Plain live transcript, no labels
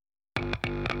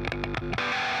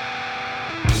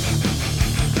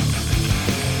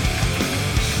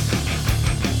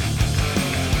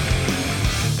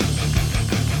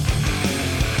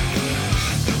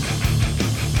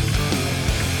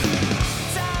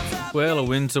Well, a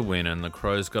win's a win, and the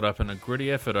Crows got up in a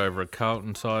gritty effort over a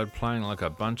Carlton side playing like a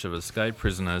bunch of escaped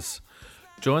prisoners.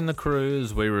 Join the crew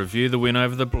as we review the win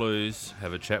over the Blues,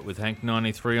 have a chat with Hank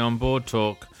 93 on Board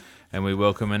Talk, and we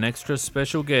welcome an extra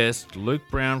special guest, Luke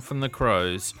Brown from the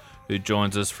Crows, who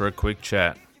joins us for a quick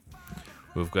chat.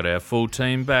 We've got our full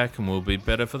team back and we'll be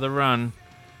better for the run.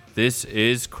 This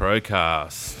is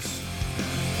Crowcast.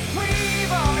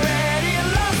 We've already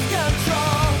lost control.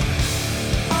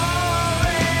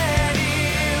 Already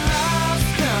lost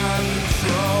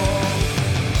control.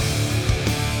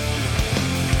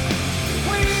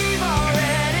 We've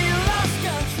already lost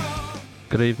control.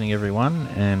 Good evening, everyone,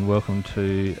 and welcome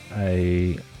to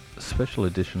a special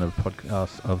edition of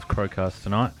Crowcast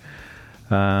tonight.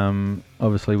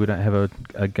 Obviously, we don't have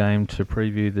a game to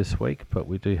preview this week, but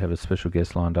we do have a special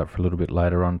guest lined up for a little bit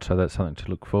later on, so that's something to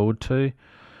look forward to.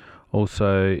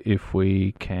 Also, if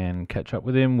we can catch up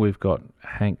with him, we've got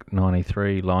Hank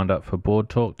 93 lined up for Board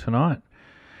Talk tonight.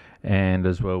 And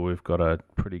as well, we've got a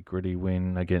pretty gritty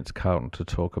win against Carlton to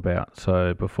talk about.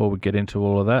 So before we get into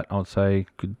all of that, I'll say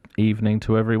good evening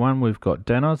to everyone. We've got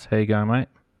Danos. How you going, mate?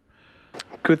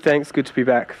 Good, thanks. Good to be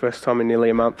back. First time in nearly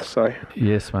a month, so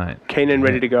Yes, mate. keen and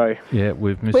ready to go. Yeah,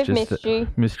 we've missed your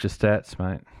stats,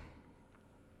 mate.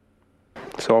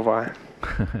 So have I.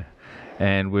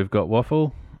 And we've got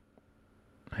Waffle.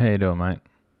 How you doing, mate?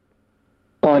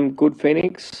 I'm good,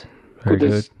 Phoenix. Very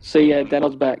good to see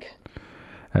Daniel's back.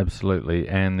 Absolutely.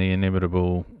 And the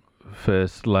inimitable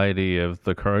First Lady of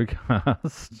the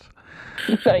Crowcast.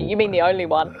 You mean the only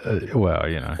one? Well,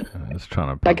 you know, I was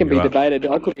trying to... That can be debated.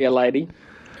 I could be a lady.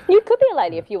 You could be a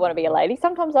lady if you want to be a lady.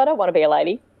 Sometimes I don't want to be a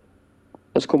lady.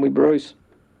 Just call me Bruce.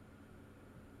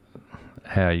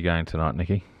 How are you going tonight,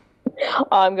 Nikki?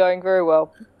 I'm going very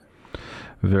well.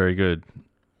 Very good.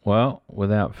 Well,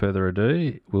 without further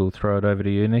ado, we'll throw it over to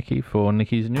you, Nikki, for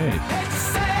Nikki's news.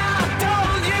 Say I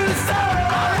told you so,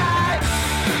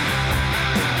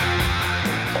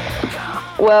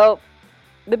 alright. Well,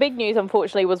 the big news,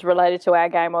 unfortunately, was related to our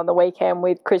game on the weekend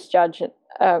with Chris Judge.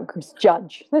 Chris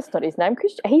Judge. That's not his name.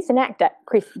 He's an actor.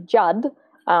 Chris Judd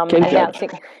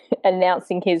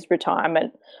announcing his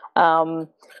retirement.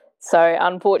 So,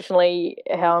 unfortunately,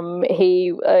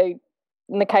 he...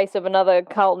 in the case of another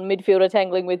Carlton midfielder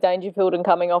tangling with Dangerfield and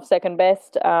coming off second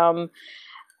best,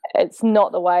 it's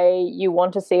not the way you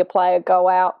want to see a player go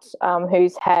out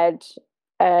who's had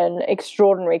an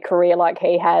extraordinary career like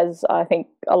he has. I think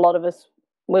a lot of us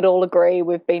would all agree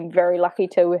we've been very lucky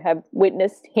to have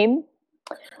witnessed him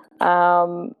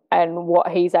and what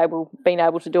he's been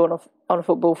able to do on a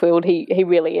football field. He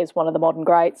really is one of the modern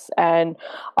greats. And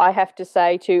I have to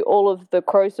say to all of the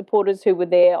Crow supporters who were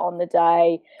there on the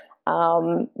day,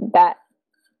 that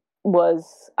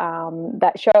was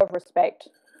that show of respect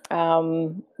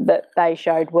that they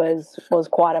showed was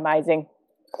quite amazing.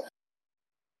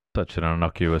 Such an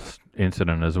innocuous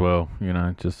incident as well, you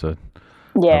know, just a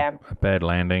bad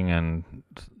landing, and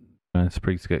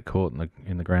Spriggs get caught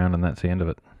in the ground, and that's the end of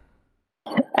it.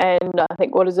 And I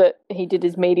think, he did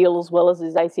his medial as well as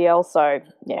his ACL, so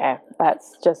yeah,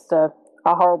 that's just a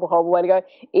horrible, horrible way to go.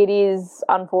 It is,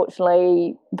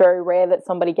 unfortunately, very rare that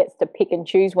somebody gets to pick and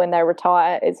choose when they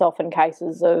retire. It's often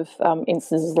cases of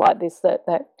instances like this that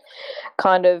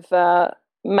kind of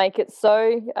make it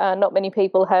so. Not many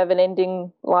people have an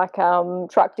ending like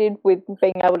Truck did, with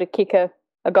being able to kick a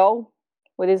goal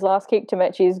with his last kick to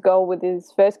match his goal with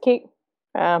his first kick.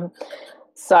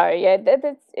 So, yeah,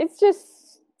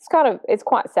 it's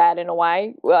quite sad in a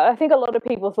way. Well, I think a lot of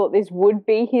people thought this would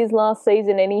be his last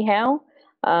season anyhow.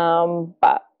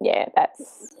 But yeah,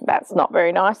 that's not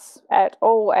very nice at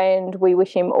all, and we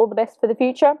wish him all the best for the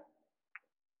future.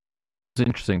 It's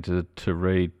interesting to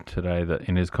read today that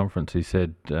in his conference he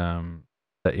said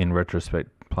that in retrospect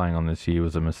playing on this year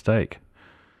was a mistake,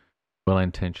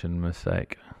 well-intentioned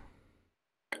mistake.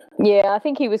 Yeah, I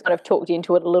think he was kind of talked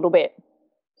into it a little bit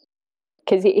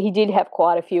because he did have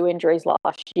quite a few injuries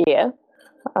last year,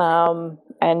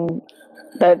 and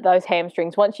those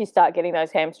hamstrings. Once you start getting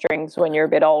those hamstrings when you're a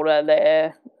bit older,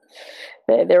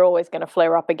 they're always going to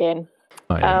flare up again.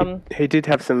 Oh, yeah. He did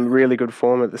have some really good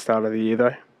form at the start of the year,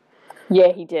 though.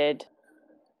 Yeah, he did.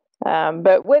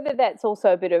 But whether that's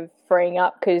also a bit of freeing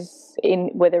up, because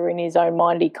whether in his own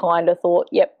mind he kind of thought,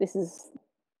 "Yep, this is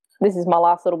my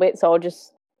last little bit," so I'll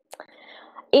just.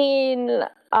 In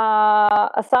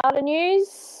Asada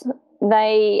news,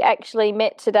 they actually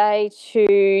met today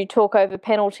to talk over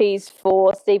penalties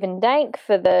for Stephen Dank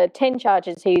for the 10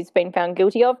 charges he's been found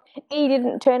guilty of. He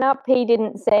didn't turn up. He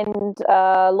didn't send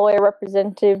a lawyer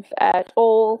representative at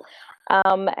all.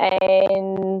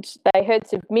 And they heard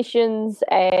submissions,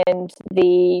 and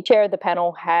the chair of the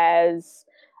panel has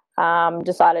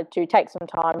decided to take some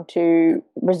time to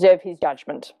reserve his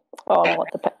judgment on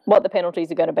what the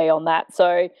penalties are going to be on that.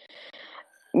 So,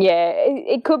 yeah,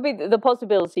 it could be the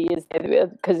possibility is there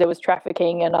because there was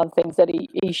trafficking and other things that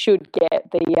he should get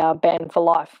the ban for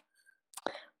life.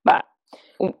 But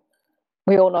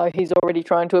we all know he's already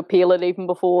trying to appeal it even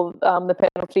before the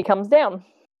penalty comes down.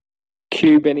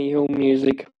 Cue Benny Hill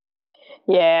music.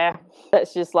 Yeah,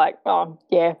 that's just like, oh,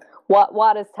 yeah,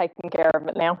 Wada's taking care of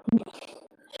it now.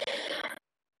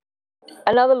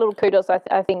 Another little kudos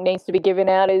I think needs to be given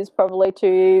out is probably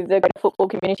to the greater football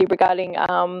community regarding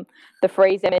the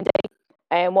Freeze MND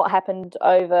and what happened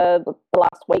over the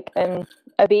last week and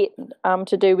a bit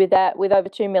to do with that, with over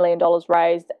 $2 million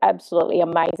raised. Absolutely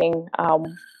amazing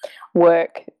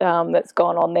work that's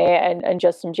gone on there and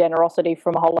just some generosity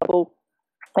from a whole level.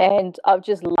 And I've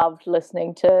just loved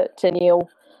listening to Neil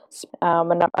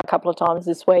a couple of times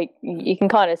this week. You can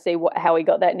kind of see how he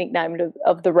got that nickname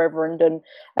of the Reverend and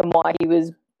why he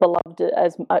was beloved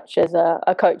as much as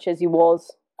a coach as he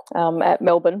was at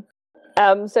Melbourne.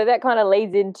 So that kind of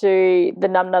leads into the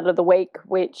numbnut of the week,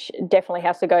 which definitely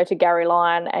has to go to Gary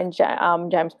Lyon and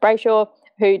James Brayshaw,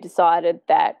 who decided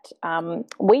that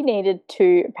we needed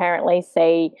to apparently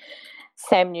see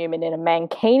Sam Newman in a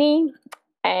mankini.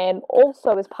 And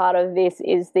also as part of this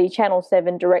is the Channel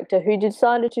 7 director who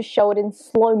decided to show it in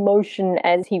slow motion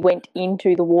as he went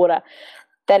into the water.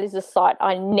 That is a sight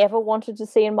I never wanted to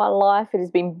see in my life. It has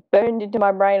been burned into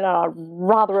my brain and I'd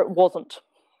rather it wasn't.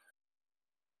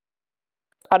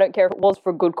 I don't care if it was for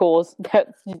a good cause.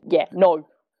 No.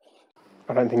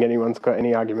 I don't think anyone's got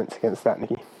any arguments against that,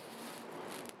 Nikki.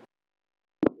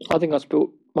 I think I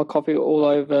spilled my coffee all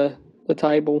over the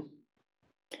table.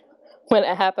 When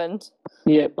it happened.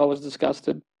 Yep, I was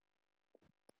disgusted.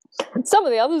 Some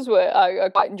of the others were, I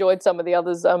quite enjoyed some of the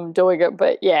others doing it,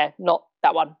 but yeah, not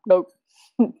that one. Nope,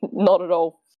 not at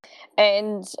all.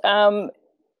 And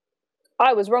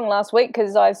I was wrong last week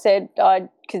because I said I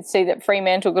could see that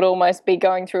Fremantle could almost be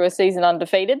going through a season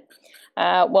undefeated.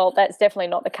 Well, that's definitely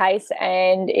not the case,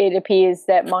 and it appears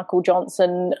that Michael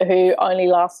Johnson, who only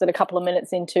lasted a couple of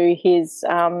minutes into his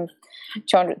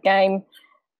 200th game,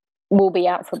 will be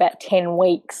out for about 10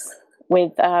 weeks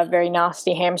with a very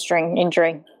nasty hamstring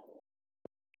injury.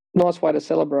 Nice way to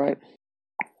celebrate.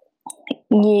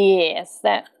 Yes,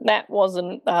 that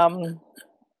wasn't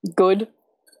good.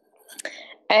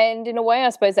 And in a way, I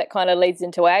suppose that kind of leads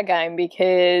into our game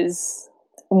because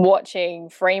watching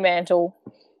Fremantle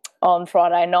on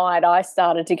Friday night, I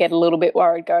started to get a little bit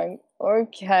worried going,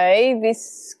 okay,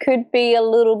 this could be a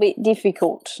little bit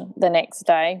difficult the next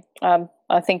day.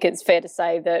 I think it's fair to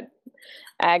say that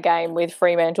our game with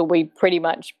Fremantle, we pretty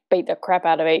much beat the crap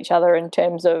out of each other in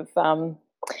terms of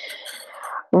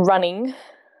running.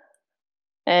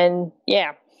 And,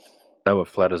 yeah. They were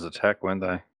flat as a tack, weren't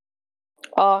they?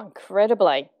 Oh,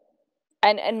 incredibly.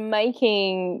 And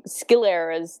making skill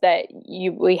errors that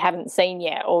we haven't seen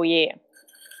yet all year.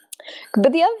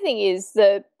 But the other thing is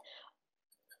that,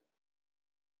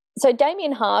 so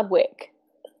Damien Hardwick,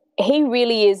 he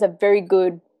really is a very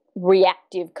good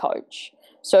reactive coach.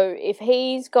 So if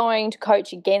he's going to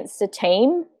coach against a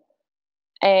team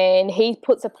and he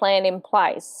puts a plan in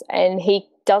place and he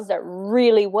does that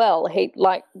really well,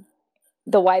 like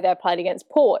the way they played against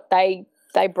Port, they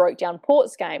broke down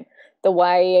Port's game. The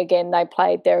way, again, they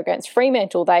played there against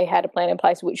Fremantle, they had a plan in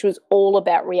place which was all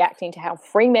about reacting to how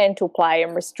Fremantle play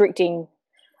and restricting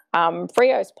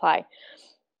Freo's play.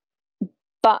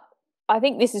 But I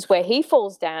think this is where he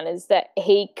falls down, is that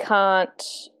he's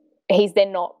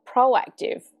then not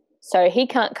proactive. So he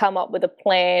can't come up with a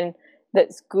plan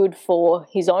that's good for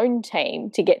his own team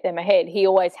to get them ahead. He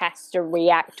always has to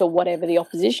react to whatever the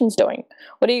opposition's doing.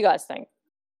 What do you guys think?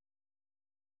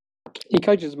 He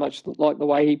coaches much like the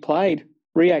way he played,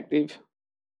 reactive.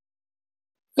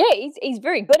 Yeah, he's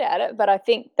very good at it, but I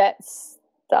think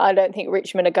I don't think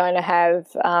Richmond are going to have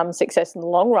success in the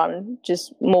long run,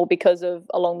 just more because of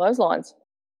along those lines.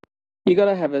 You got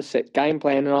to have a set game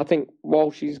plan, and I think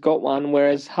Walshy's got one,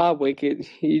 whereas Hardwick,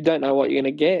 you don't know what you're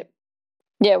going to get.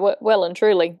 Yeah, well and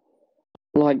truly.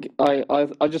 Like,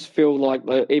 I just feel like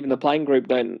even the playing group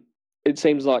don't, it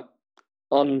seems like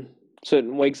on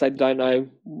certain weeks they don't know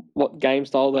what game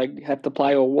style they have to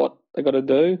play or what they got to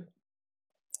do.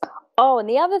 Oh, and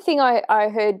the other thing I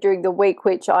heard during the week,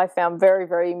 which I found very,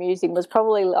 very amusing, was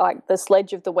probably like the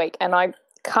sledge of the week. And I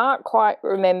can't quite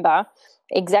remember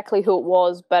exactly who it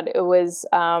was, but it was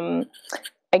there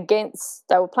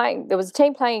was a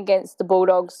team playing against the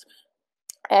Bulldogs,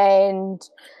 and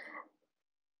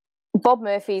Bob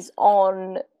Murphy's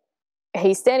on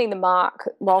he's standing the mark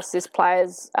whilst this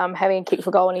player's having a kick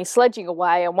for goal, and he's sledging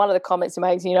away. And one of the comments he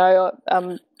makes,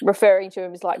 referring to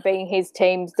him as like being his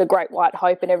team's the Great White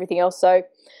Hope and everything else. So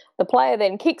the player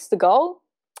then kicks the goal,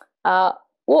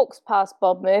 walks past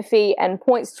Bob Murphy and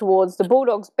points towards the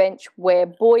Bulldogs bench where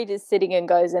Boyd is sitting and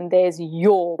goes, and there's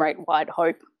your Great White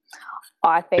Hope.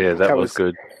 I think that was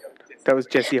good. That was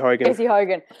Jesse Hogan. Jesse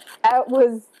Hogan.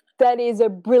 That is a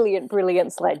brilliant,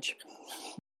 brilliant sledge.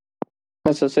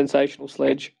 That's a sensational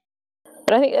sledge.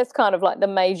 But I think that's kind of like the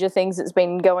major things that's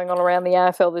been going on around the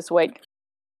AFL this week.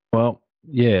 Well,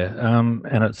 yeah,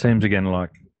 and it seems again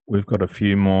like we've got a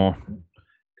few more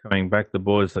coming back. The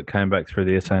boys that came back through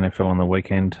the SANFL on the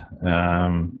weekend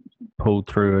pulled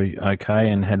through okay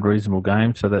and had reasonable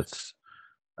games, so that's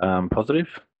positive.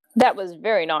 That was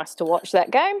very nice to watch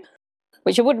that game,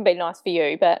 which it wouldn't be nice for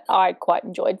you, but I quite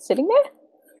enjoyed sitting there.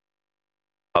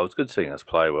 Oh, it was good seeing us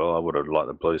play well. I would have liked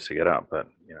the Blues to get up, but,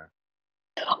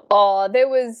 Oh, it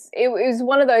was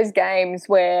one of those games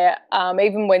where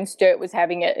even when Sturt was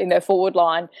having it in their forward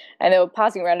line and they were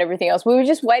passing around everything else, we were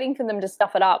just waiting for them to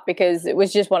stuff it up, because it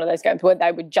was just one of those games where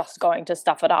they were just going to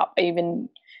stuff it up. Even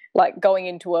like going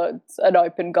into an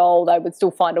open goal, they would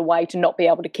still find a way to not be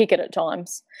able to kick it at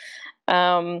times.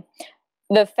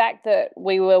 The fact that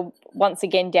we were once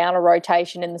again down a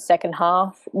rotation in the second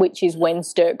half, which is when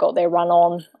Sturt got their run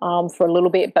on for a little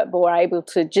bit, but were able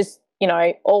to just,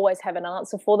 always have an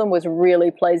answer for them, was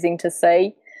really pleasing to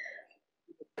see.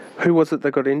 Who was it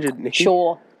that got injured, Nikki?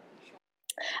 Sure.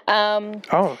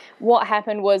 What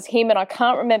happened was him, and I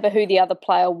can't remember who the other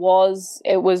player was.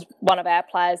 It was one of our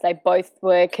players. They both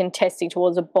were contesting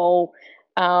towards a ball.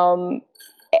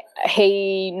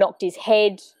 He knocked his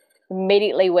head,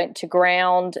 immediately went to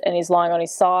ground and is lying on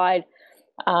his side,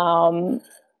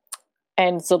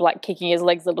 and sort of like kicking his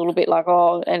legs a little bit, like,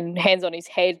 and hands on his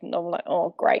head. And I'm like,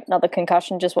 oh, great, another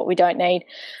concussion, just what we don't need.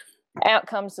 Out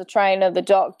comes the trainer, the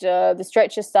doctor, the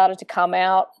stretcher started to come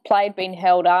out, play had been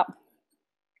held up.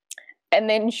 And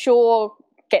then Shaw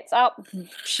gets up,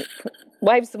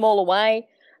 waves them all away,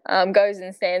 goes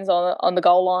and stands on the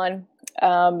goal line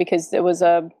because there was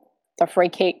a free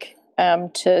kick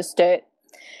to Sturt.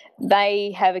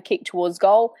 They have a kick towards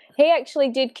goal. He actually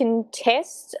did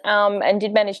contest and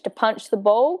did manage to punch the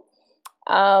ball,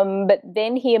 but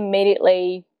then he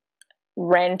immediately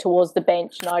ran towards the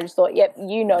bench, and I just thought, yep,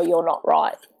 you're not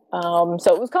right.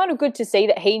 So it was kind of good to see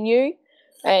that he knew,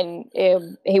 and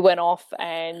he went off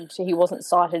and he wasn't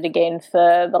cited again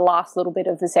for the last little bit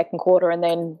of the second quarter, and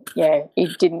then, he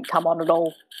didn't come on at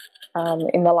all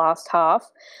in the last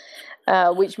half.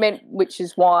 Which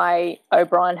is why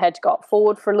O'Brien had to go up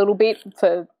forward for a little bit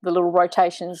for the little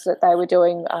rotations that they were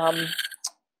doing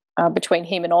between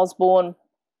him and Osborne.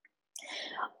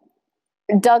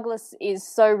 Douglas is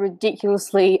so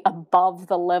ridiculously above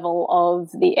the level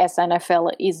of the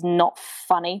SNFL. It is not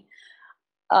funny.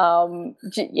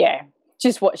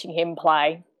 Just watching him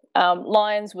play.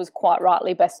 Lyons was quite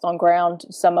rightly best on ground.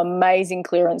 Some amazing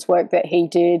clearance work that he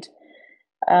did.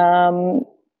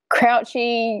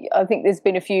 Crouchy, I think there's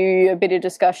been a bit of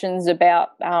discussions about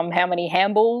how many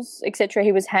handballs, etc.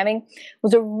 he was having. It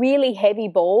was a really heavy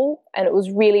ball and it was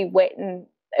really wet, and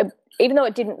even though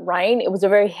it didn't rain, it was a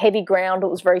very heavy ground. It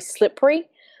was very slippery.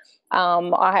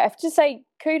 I have to say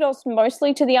kudos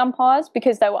mostly to the umpires,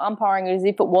 because they were umpiring as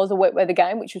if it was a wet weather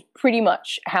game, which was pretty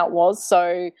much how it was.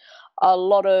 So a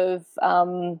lot of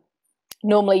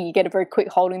normally you get a very quick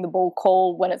holding the ball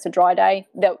call when it's a dry day.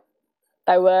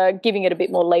 They were giving it a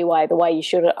bit more leeway, the way you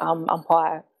should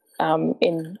umpire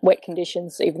in wet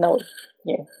conditions, even though,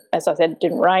 as I said, it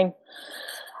didn't rain.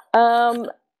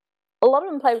 A lot of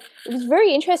them played. It was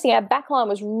very interesting. Our backline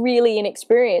was really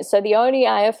inexperienced. So the only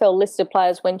AFL listed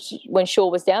players when Shaw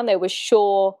was down there was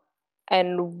Shaw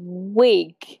and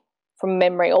Wig, from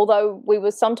memory, although we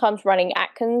were sometimes running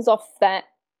Atkins off that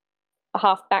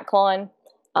half backline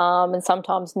and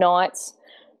sometimes Knights.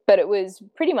 But it was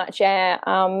pretty much our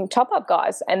top-up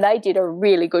guys, and they did a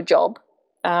really good job.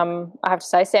 I have to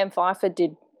say, Sam Pfeiffer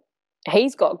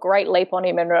he's got a great leap on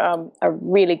him and a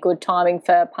really good timing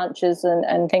for punches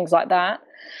and things like that.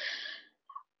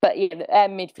 But, our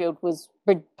midfield was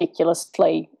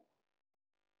ridiculously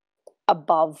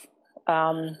above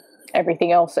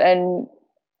everything else. And,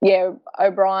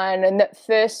 O'Brien, in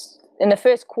the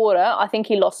first quarter, I think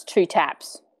he lost 2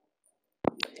 taps.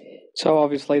 So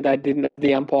obviously they didn't have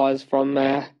the umpires from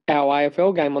our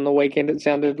AFL game on the weekend. It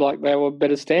sounded like they were a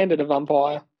better standard of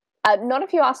umpire. Not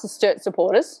if you ask the Sturt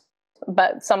supporters,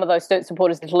 but some of those Sturt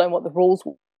supporters had to learn what the rules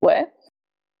were.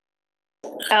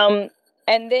 And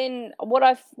then what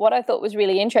I thought was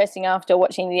really interesting after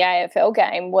watching the AFL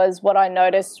game was what I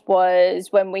noticed was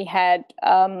when we had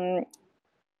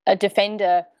a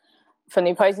defender from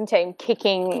the opposing team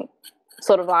kicking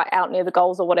sort of like out near the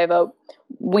goals or whatever,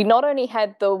 we not only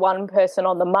had the one person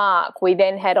on the mark, we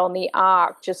then had on the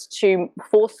arc just to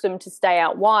force them to stay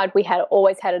out wide. We had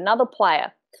always had another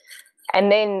player.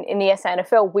 And then in the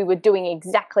SANFL, we were doing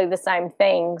exactly the same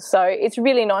thing. So it's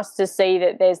really nice to see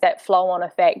that there's that flow-on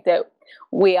effect, that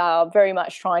we are very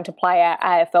much trying to play our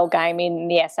AFL game in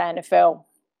the SANFL.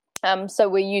 So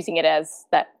we're using it as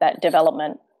that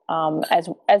development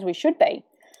as we should be.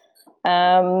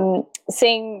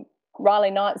 Seeing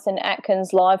Riley Knights and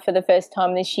Atkins live for the first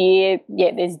time this year,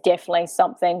 yeah, there's definitely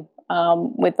something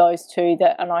with those two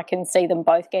and I can see them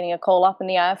both getting a call up in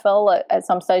the AFL at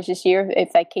some stage this year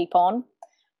if they keep on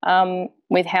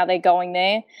with how they're going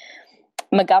there.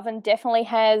 McGovern definitely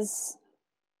has.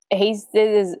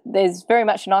 There's very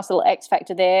much a nice little X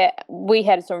factor there. We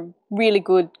had some really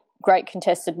great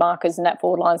contested markers in that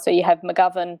forward line. So you have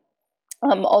McGovern,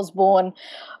 Osborne.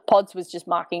 Pods was just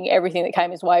marking everything that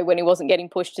came his way when he wasn't getting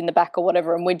pushed in the back or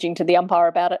whatever and whinging to the umpire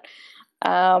about it.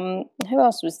 Who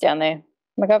else was down there?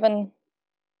 McGovern,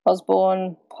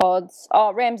 Osborne, Pods.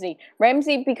 Oh, Ramsey.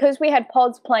 Ramsey, because we had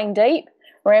Pods playing deep,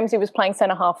 Ramsey was playing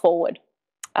centre half forward.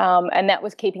 And that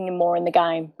was keeping him more in the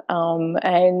game.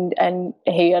 And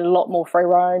he had a lot more free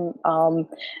roam.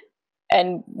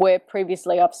 And where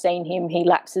previously I've seen him, he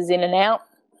lapses in and out.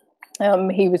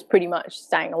 He was pretty much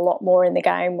staying a lot more in the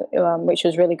game, which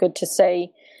was really good to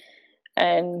see.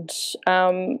 And,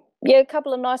 a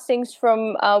couple of nice things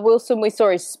from Wilson. We saw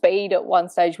his speed at one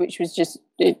stage, which was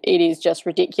it is just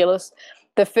ridiculous.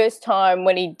 The first time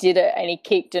when he did it and he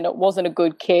kicked and it wasn't a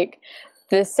good kick,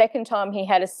 the second time he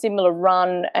had a similar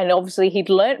run, and obviously he'd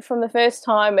learnt from the first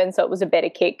time, and so it was a better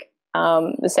kick,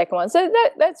 the second one. So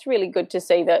that's really good to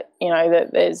see that, that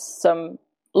there's some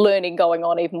learning going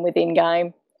on even within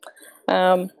game.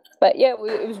 But yeah,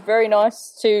 it was very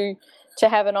nice to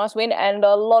have a nice win, and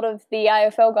a lot of the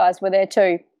AFL guys were there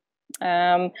too,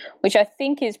 which I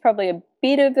think is probably a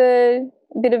bit of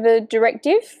a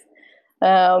directive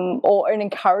or an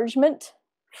encouragement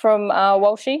from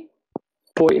Walshy.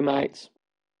 Support your mates.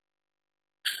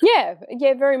 Yeah,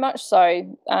 very much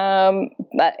so.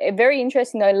 But very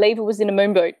interesting though, Lever was in a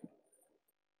moon boot.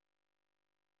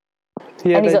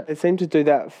 Yeah, they seem to do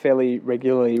that fairly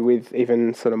regularly with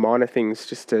even sort of minor things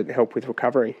just to help with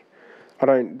recovery.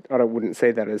 I wouldn't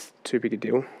see that as too big a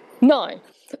deal. No,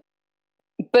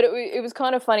 but it was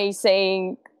kind of funny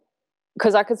seeing,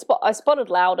 because I spotted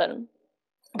Loudon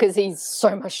because he's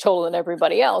so much taller than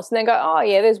everybody else, and then go, oh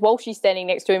yeah, there's Walshy standing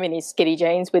next to him in his skitty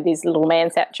jeans with his little man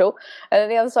satchel, and then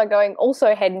the other side going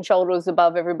also head and shoulders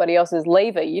above everybody else's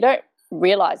Lever. You don't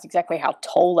realise exactly how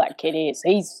tall that kid is.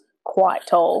 He's quite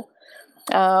tall.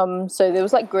 So there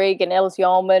was like Greg and Ellis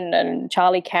Yeoman and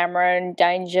Charlie Cameron,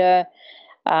 Danger,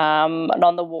 and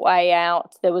on the way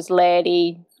out there was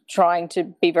Laddie trying to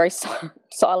be very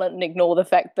silent and ignore the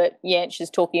fact that Yanch is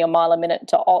talking a mile a minute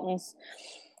to Ottens.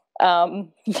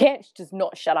 Yanch does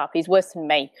not shut up. He's worse than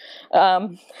me.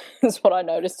 That's what I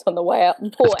noticed on the way out.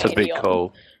 And poor That's a bit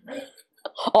cool.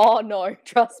 Oh no,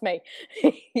 trust me.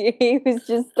 He was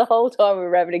just the whole time we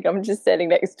were having. I'm just standing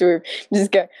next to him,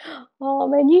 just go, oh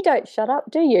man, you don't shut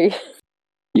up, do you?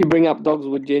 You bring up dogs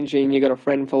with Genji and you got a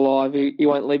friend for life. He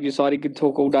won't leave your side. He could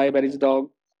talk all day about his dog.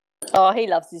 Oh, he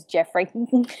loves his Jeffrey.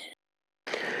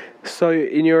 So,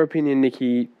 in your opinion,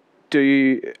 Nikki,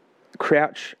 do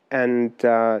Crouch and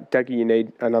Dougie, you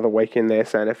need another week in the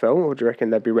SANFL, or do you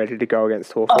reckon they'd be ready to go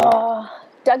against Hawthorn? Oh,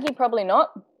 Dougie probably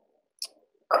not.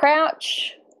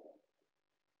 Crouch,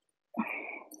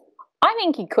 I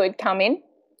think he could come in.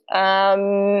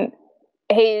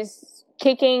 His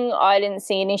kicking, I didn't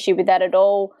see an issue with that at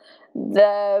all.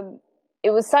 It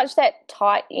was such that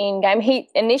tight in game. He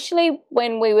initially,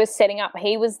 when we were setting up,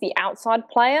 he was the outside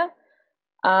player.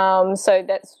 So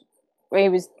that's where he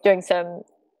was doing some,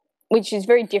 which is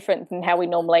very different than how we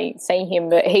normally see him.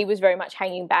 But he was very much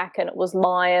hanging back, and it was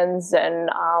Lyons and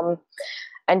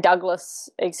Douglas,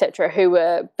 etc., who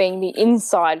were being the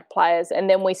inside players, and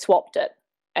then we swapped it.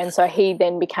 And so he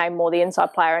then became more the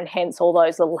inside player, and hence all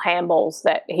those little handballs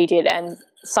that he did. And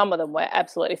some of them were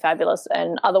absolutely fabulous,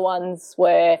 and other ones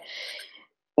were,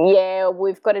 yeah,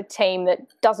 we've got a team that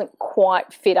doesn't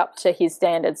quite fit up to his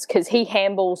standards, because he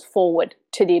handballs forward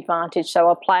to the advantage so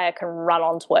a player can run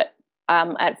onto it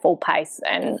at full pace.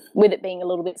 And with it being a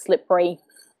little bit slippery,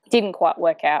 didn't quite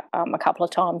work out a couple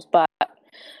of times, but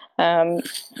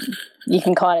you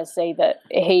can kind of see that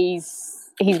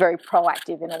he's very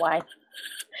proactive in a way.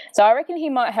 So I reckon he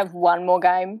might have one more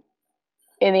game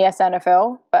in the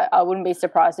SANFL, but I wouldn't be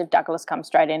surprised if Douglas comes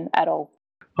straight in at all.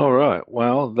 All right.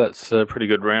 Well, that's a pretty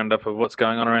good roundup of what's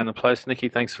going on around the place. Nikki,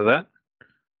 thanks for that.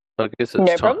 I guess it's No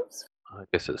time. problems. I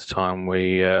guess it's time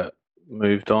we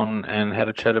moved on and had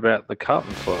a chat about the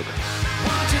Carlton slog. Won't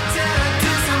you tell it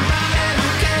to somebody who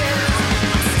cares?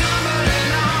 I'm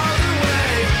stumbling all the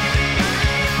way.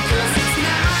 'Cause it's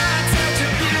not such a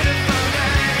beautiful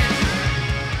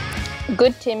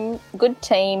day. Good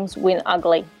teams win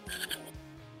ugly.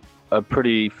 A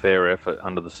pretty fair effort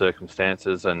under the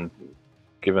circumstances, and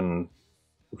given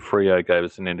Freo gave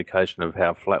us an indication of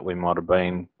how flat we might have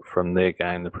been from their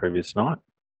game the previous night.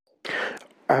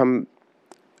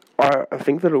 I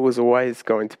think that it was always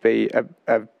going to be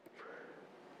a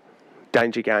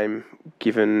danger game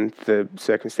given the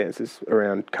circumstances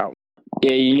around Carlton.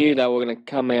 Yeah, you knew they were going to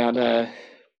come out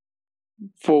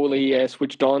fully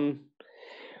switched on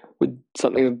with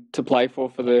something to play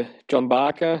for the John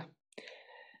Barker.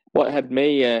 What had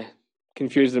me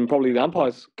confused, and probably the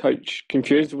umpires coach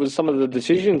confused, was some of the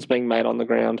decisions being made on the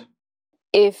ground.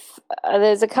 If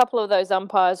there's a couple of those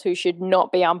umpires who should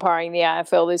not be umpiring the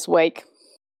AFL this week.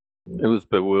 It was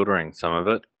bewildering, some of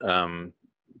it,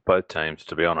 both teams,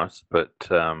 to be honest, but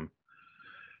some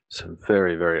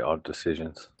very, very odd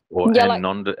decisions, and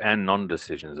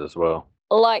non-decisions as well.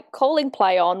 Like calling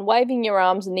play on, waving your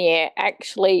arms in the air,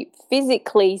 actually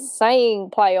physically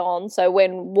saying play on, so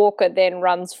when Walker then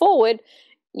runs forward,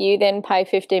 you then pay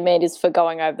 15 metres for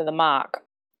going over the mark.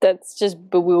 That's just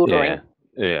bewildering.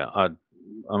 Yeah.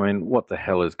 I mean, what the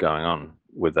hell is going on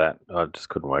with that? I just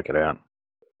couldn't work it out.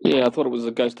 Yeah, I thought it was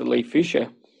the ghost of Lee Fisher.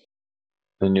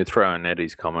 And you throw in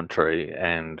Eddie's commentary,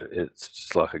 and it's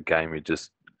just like a game. It was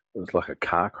like a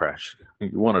car crash.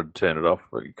 You wanted to turn it off,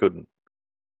 but you couldn't.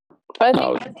 I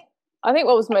think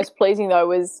what was most pleasing, though,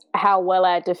 was how well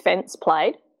our defence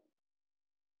played,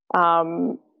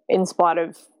 in spite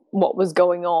of what was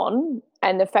going on,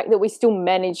 and the fact that we still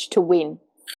managed to win.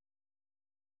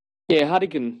 Yeah,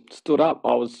 Hartigan stood up.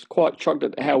 I was quite shocked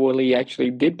at how well he actually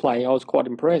did play. I was quite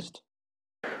impressed.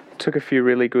 Took a few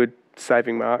really good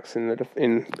saving marks on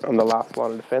the last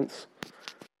line of defence.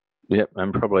 Yep,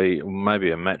 and probably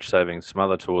maybe a match-saving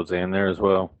smother towards the end there as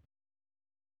well.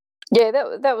 Yeah,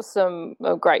 that was some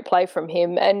great play from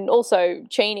him, and also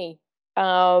Cheney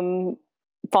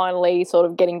finally sort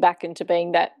of getting back into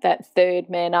being that third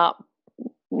man up,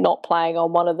 not playing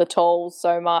on one of the tolls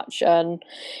so much, and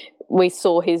we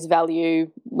saw his value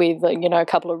with a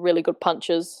couple of really good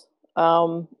punches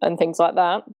and things like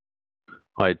that.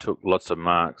 I took lots of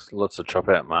marks, lots of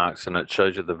chop-out marks, and it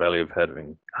shows you the value of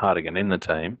having Hartigan in the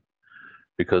team,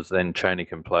 because then Cheney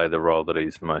can play the role that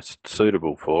he's most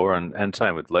suitable for, and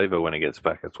same with Lever when he gets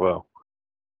back as well.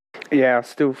 Yeah, I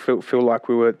still feel like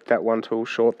we were that one tool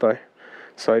short though.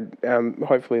 So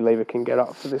hopefully Lever can get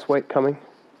up for this week coming,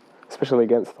 especially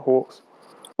against the Hawks.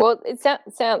 Well, it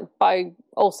sounds by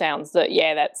all sounds that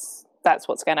that's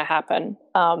what's going to happen.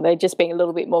 They're just being a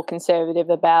little bit more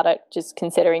conservative about it, just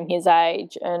considering his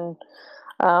age, and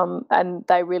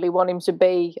they really want him to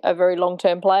be a very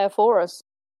long-term player for us.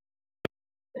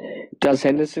 Does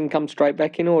Henderson come straight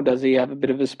back in, or does he have a bit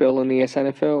of a spell in the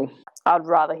SNFL? I'd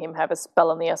rather him have a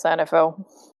spell in the SNFL.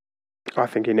 I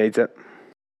think he needs it.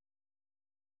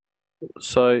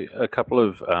 So a couple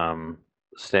of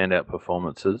standout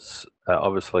performances.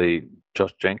 Obviously,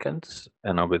 Josh Jenkins,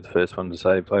 and I'll be the first one to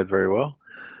say he played very well.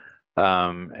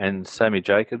 And Sammy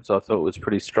Jacobs, I thought was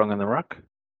pretty strong in the ruck.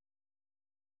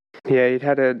 Yeah, he'd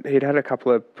had a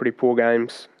couple of pretty poor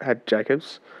games, had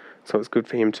Jacobs, so it's good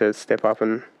for him to step up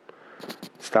and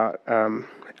start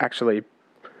actually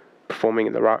performing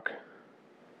in the ruck.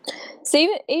 So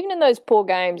even in those poor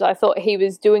games, I thought he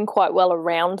was doing quite well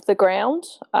around the ground.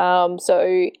 And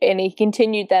he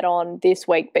continued that on this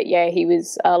week. But yeah, he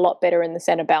was a lot better in the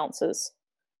centre bounces.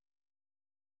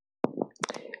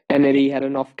 And Eddie had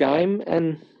an off game,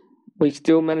 and we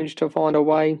still managed to find a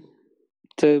way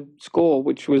to score,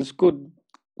 which was good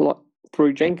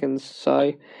through Jenkins.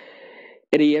 So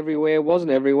Eddie everywhere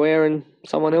wasn't everywhere, and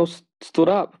someone else stood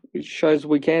up, which shows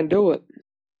we can do it.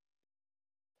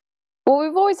 Well,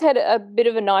 we've always had a bit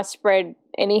of a nice spread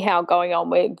anyhow going on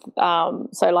with,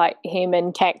 so like him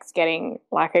and Tex getting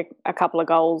like a couple of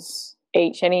goals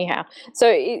each anyhow.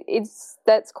 So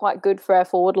that's quite good for our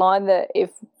forward line, that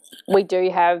if we do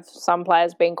have some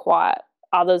players being quiet,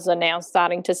 others are now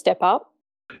starting to step up.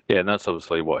 Yeah, and that's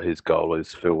obviously what his goal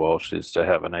is, Phil Walsh, is to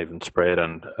have an even spread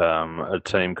and a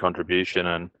team contribution.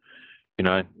 And,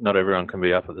 not everyone can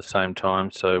be up at the same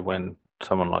time. So when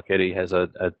someone like Eddie has a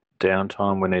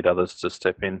downtime, we need others to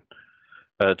step in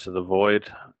to the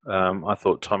void. I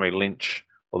thought Tommy Lynch,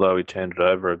 although he turned it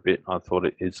over a bit, I thought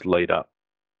his lead up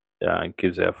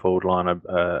gives our forward line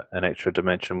an extra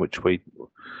dimension, which we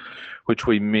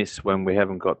miss when we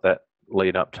haven't got that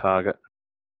lead up target.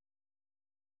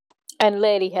 And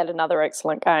Lairdy had another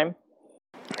excellent game.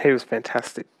 He was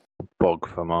fantastic. Bog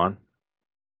for mine.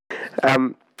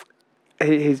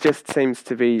 He just seems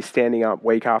to be standing up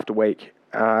week after week.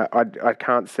 I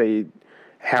can't see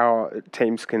how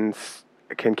teams can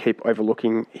keep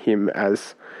overlooking him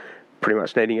as pretty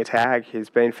much needing a tag.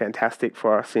 He's been fantastic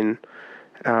for us in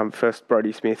first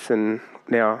Brodie Smith's and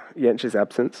now Jentzsch's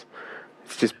absence.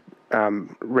 It's just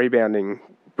rebounding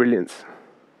brilliance.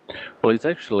 Well, he's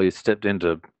actually stepped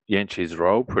into Jentzsch's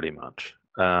role pretty much.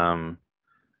 And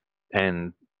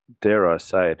dare I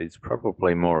say it, he's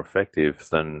probably more effective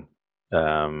than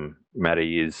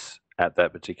Matty is at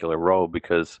that particular role,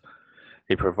 because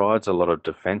he provides a lot of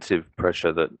defensive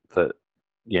pressure that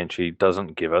Jentzsch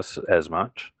doesn't give us as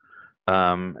much.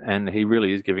 And he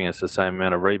really is giving us the same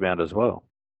amount of rebound as well.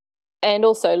 And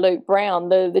also Luke Brown,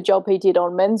 the job he did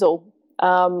on Menzel.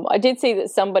 I did see that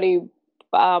somebody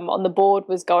on the board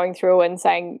was going through and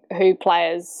saying who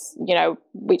players,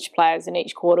 which players in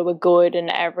each quarter were good and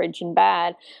average and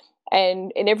bad.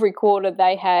 And in every quarter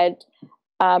they had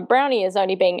Brownie as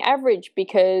only being average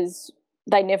because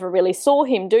they never really saw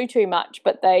him do too much,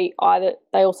 but they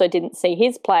also didn't see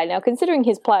his play. Now, considering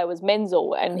his player was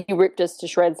Menzel and he ripped us to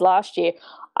shreds last year,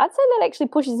 I'd say that actually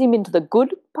pushes him into the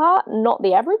good part, not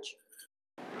the average.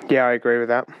 Yeah, I agree with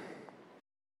that.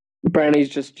 Brownie's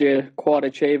just your quite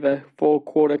achiever,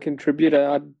 4-quarter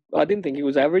contributor. I didn't think he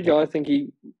was average. I think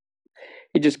he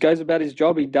just goes about his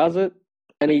job. He does it,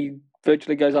 and he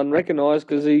virtually goes unrecognised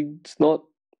because he's not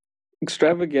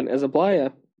extravagant as a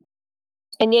player.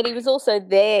 And yet he was also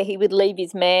there. He would leave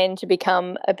his man to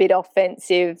become a bit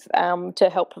offensive to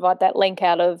help provide that link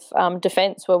out of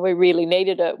defence where we really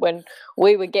needed it, when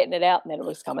we were getting it out and then it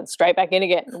was coming straight back in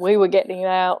again. We were getting it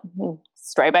out,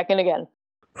 straight back in again.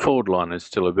 Forward line is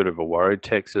still a bit of a worry.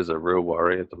 Tex is a real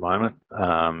worry at the moment.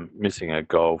 Missing a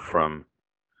goal from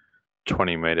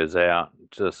 20 metres out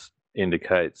just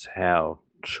indicates how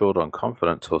short on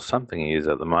confidence or something he is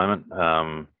at the moment.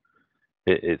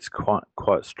 It's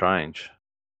quite strange.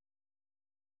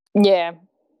 Yeah,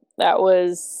 that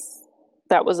was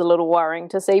a little worrying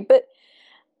to see, but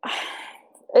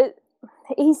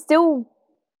he's still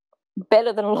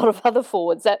better than a lot of other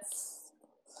forwards. That's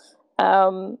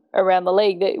around the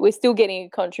league. That we're still getting a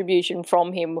contribution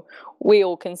from him. We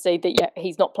all concede that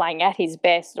he's not playing at his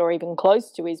best or even close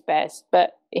to his best,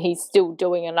 but he's still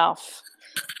doing enough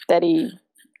that he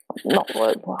not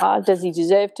hard. Does he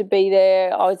deserve to be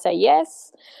there? I would say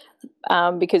yes,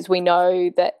 because we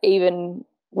know that even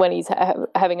when he's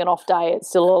having an off day, it's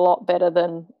still a lot better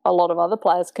than a lot of other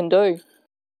players can do.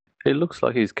 It looks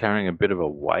like he's carrying a bit of a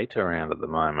weight around at the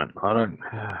moment. I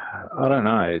don't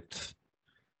know.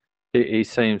 He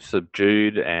seems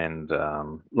subdued, and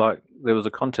like there was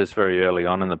a contest very early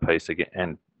on in the piece again,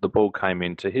 and the ball came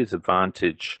into his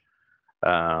advantage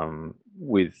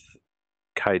with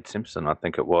Cade Simpson, I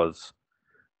think it was,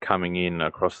 coming in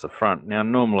across the front. Now,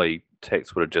 normally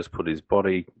Tex would have just put his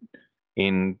body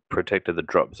in, protected the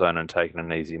drop zone and taken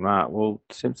an easy mark. Well,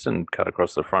 Simpson cut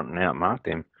across the front and outmarked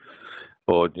him,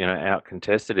 or out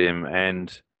contested him,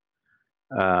 and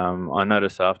I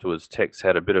noticed afterwards Tex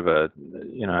had a bit of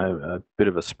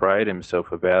a spray at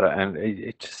himself about it, and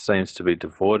it just seems to be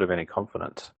devoid of any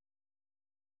confidence.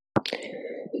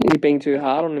 Is he being too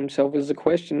hard on himself is the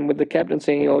question with the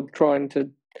captaincy, or trying to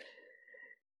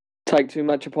take too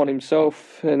much upon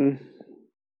himself, and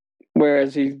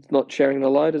whereas he's not sharing the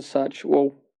load as such,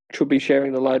 well, should be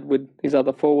sharing the load with his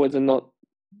other forwards and not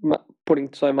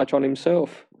putting so much on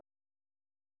himself.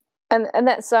 And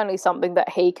that's only something that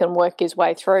he can work his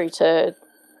way through to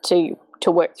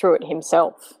work through it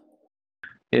himself.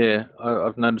 Yeah,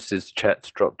 I've noticed his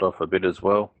chat's dropped off a bit as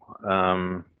well.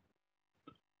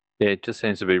 It just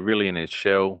seems to be really in his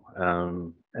shell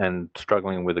and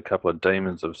struggling with a couple of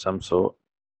demons of some sort.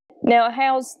 Now,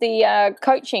 how's the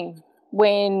coaching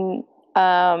when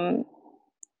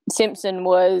Simpson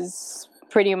was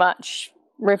pretty much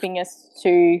ripping us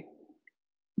to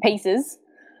pieces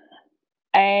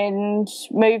and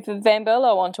moved Van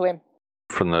Berlo onto him?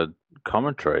 From the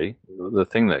commentary, the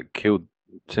thing that killed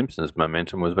Simpson's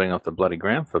momentum was being off the bloody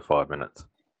ground for 5 minutes.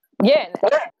 Yeah,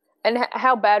 and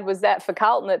how bad was that for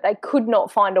Carlton that they could not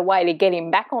find a way to get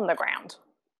him back on the ground?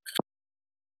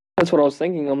 That's what I was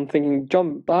thinking. I'm thinking,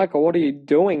 John Barker, what are you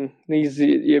doing? He's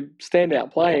your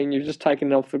standout player, and you're just taking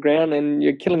him off the ground, and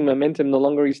you're killing momentum the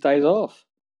longer he stays off.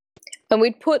 And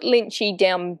we'd put Lynchy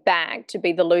down back to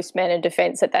be the loose man in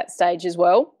defence at that stage as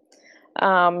well,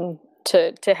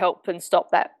 to help and stop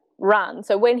that run.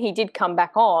 So when he did come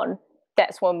back on,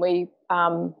 that's when we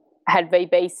had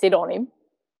VB sit on him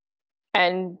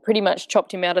and pretty much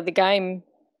chopped him out of the game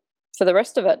for the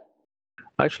rest of it.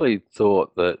 I actually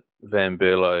thought that Van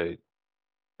Berlo,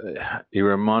 he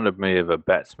reminded me of a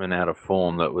batsman out of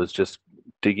form that was just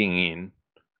digging in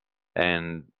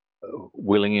and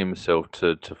willing himself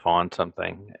to find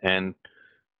something. And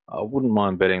I wouldn't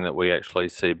mind betting that we actually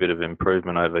see a bit of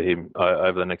improvement over him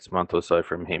over the next month or so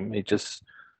from him. I just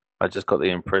got the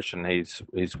impression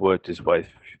he's worked his way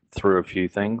through a few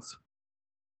things.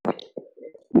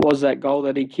 Was that goal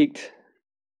that he kicked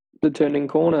the turning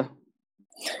corner?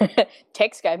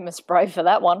 Tex gave him a spray for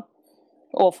that one,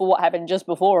 or for what happened just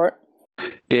before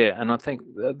it. Yeah, and I think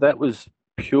that was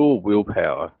pure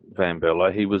willpower, Van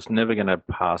Berlo. He was never going to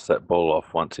pass that ball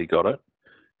off once he got it.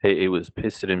 He was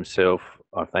pissed at himself,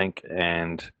 I think,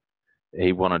 and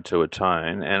he wanted to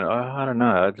atone. And I don't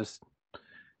know, I just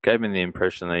gave me the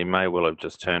impression that he may well have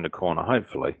just turned a corner,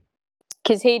 hopefully.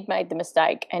 Because he'd made the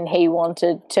mistake and he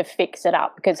wanted to fix it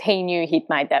up because he knew he'd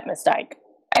made that mistake.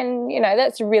 And,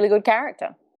 that's a really good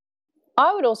character.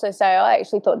 I would also say I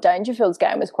actually thought Dangerfield's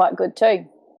game was quite good too.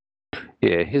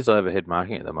 Yeah, his overhead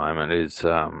marking at the moment is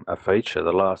a feature.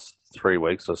 The last 3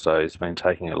 weeks or so, he's been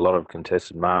taking a lot of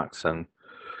contested marks, and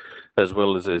as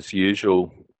well as his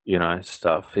usual,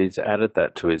 stuff, he's added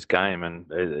that to his game, and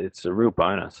it's a real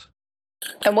bonus.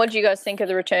 And what do you guys think of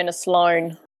the return of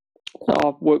Sloane?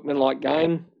 Workmanlike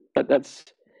game, but that's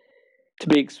to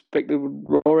be expected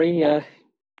with Rory.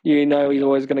 He's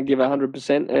always going to give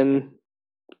 100%, and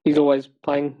he's always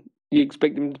playing. You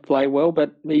expect him to play well,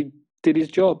 but he did his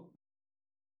job.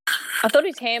 I thought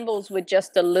his handballs were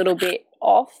just a little bit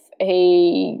off.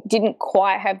 He didn't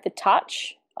quite have the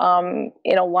touch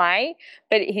in a way,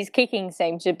 but his kicking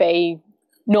seemed to be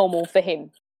normal for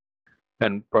him.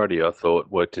 And Brody, I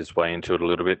thought, worked his way into it a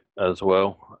little bit as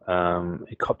well.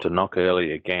 He copped a knock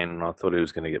early again, and I thought he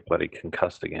was going to get bloody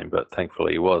concussed again, but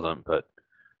thankfully he wasn't. But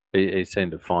he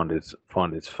seemed to find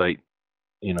his feet,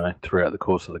 throughout the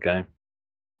course of the game.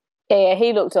 Yeah,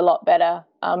 he looked a lot better.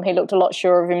 He looked a lot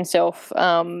surer of himself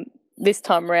this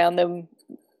time around than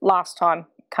last time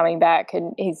coming back,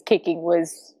 and his kicking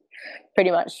was pretty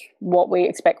much what we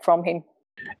expect from him.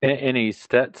 Any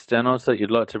stats, Danos, that you'd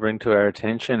like to bring to our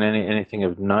attention? Anything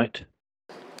of note?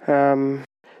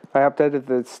 I updated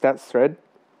the stats thread.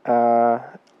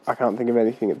 I can't think of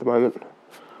anything at the moment.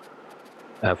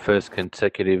 Our first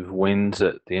consecutive wins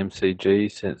at the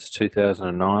MCG since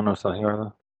 2009 or something or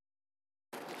other.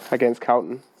 Against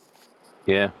Carlton.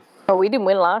 Yeah. Oh, we didn't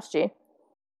win last year.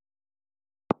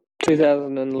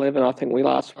 2011, I think we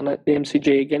last won at the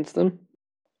MCG against them.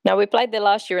 No, we played there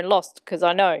last year and lost because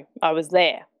I know I was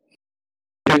there.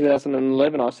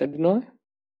 2011, I said, didn't I?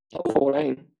 Not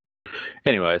 14.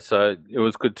 Anyway, so it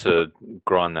was good to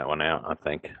grind that one out, I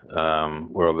think.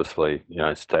 We're obviously,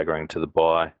 staggering to the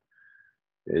bye.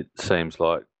 It seems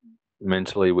like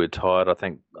mentally we're tired. I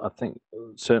think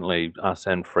certainly us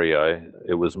and Freo,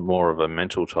 it was more of a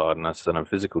mental tiredness than a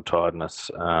physical tiredness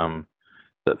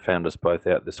that found us both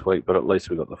out this week, but at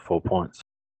least we got the 4 points.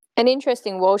 And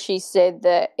interesting, Walshy said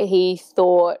that he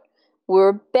thought we're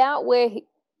about where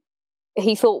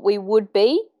he thought we would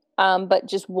be, but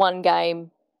just one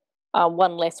game,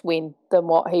 one less win than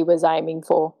what he was aiming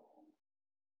for.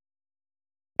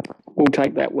 We'll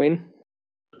take that win.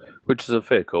 Which is a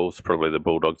fair call. It's probably the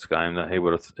Bulldogs game that he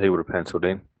would have penciled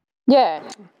in. Yeah.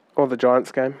 Or the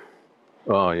Giants game.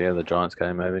 Oh yeah, the Giants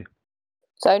game maybe.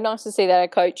 So nice to see that our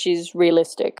coach is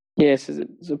realistic. Yes,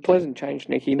 it's a pleasant change,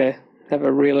 Nicky, to have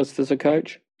a realist as a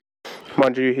coach.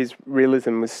 Mind you, his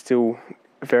realism was still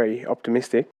very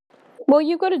optimistic. Well,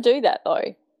 you've got to do that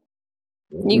though.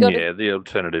 The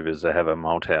alternative is to have a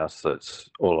Malthouse that's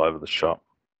all over the shop.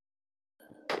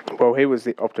 Well, he was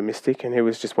the optimistic, and he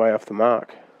was just way off the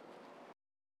mark.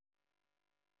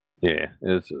 Yeah,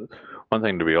 it's one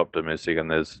thing to be optimistic, and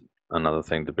there's another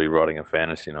thing to be writing a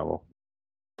fantasy novel.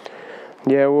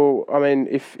 Yeah, well, I mean,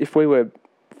 if we were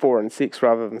 4-6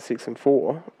 rather than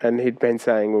 6-4, and he'd been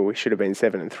saying, well, we should have been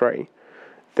 7-3,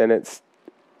 then it's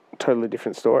a totally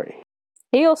different story.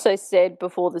 He also said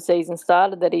before the season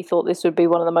started that he thought this would be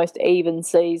one of the most even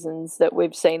seasons that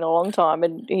we've seen in a long time,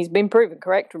 and he's been proven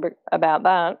correct about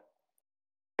that.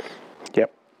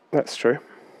 Yep, that's true.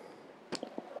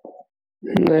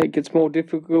 It gets more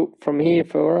difficult from here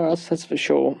for us, that's for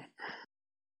sure.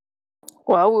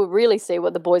 Well, we'll really see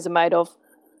what the boys are made of.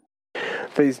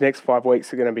 These next 5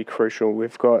 weeks are going to be crucial.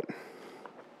 We've got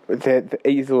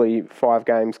easily 5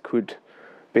 games could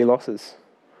be losses.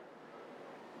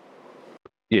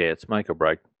 Yeah, it's make or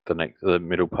break the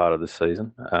middle part of the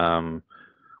season,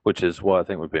 which is why I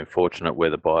think we've been fortunate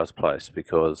where the bye's placed,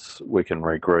 because we can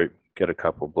regroup, get a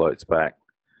couple of blokes back,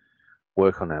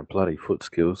 work on our bloody foot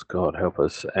skills, God help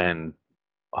us, and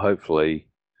hopefully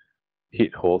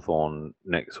hit Hawthorn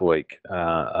next week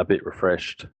a bit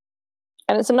refreshed.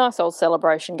 And it's a nice old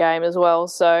celebration game as well.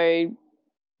 So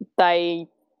there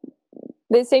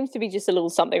seems to be just a little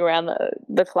something around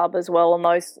the club as well on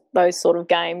those sort of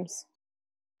games.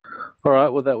 All right,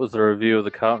 well, that was the review of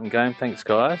the Carlton game. Thanks,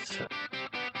 guys. Who's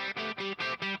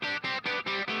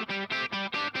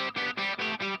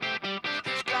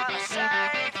gonna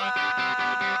save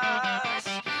us?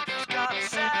 Who's gonna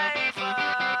save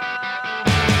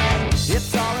us?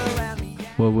 It's all around me.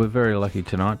 Well, we're very lucky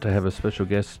tonight to have a special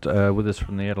guest with us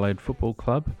from the Adelaide Football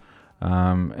Club,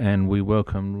 and we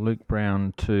welcome Luke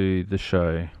Brown to the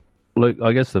show. Luke,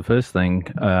 I guess the first thing,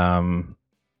 how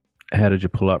did you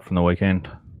pull up from the weekend?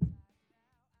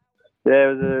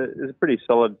 Yeah, it was a pretty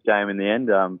solid game in the end.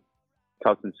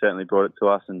 Carlton certainly brought it to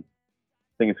us, and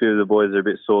I think a few of the boys are a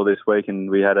bit sore this week,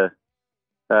 and we had a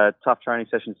tough training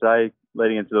session today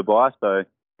leading into the bye, so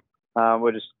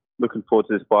we're just looking forward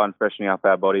to this bye and freshening up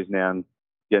our bodies now and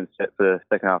getting set for the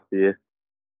second half of the year.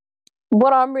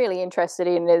 What I'm really interested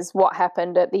in is what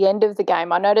happened at the end of the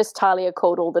game. I noticed Talia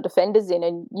called all the defenders in,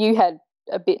 and you had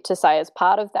a bit to say as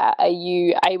part of that. Are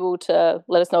you able to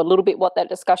let us know a little bit what that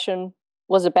discussion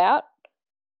was about?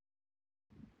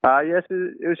 Yes,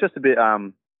 it was just a bit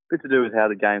to do with how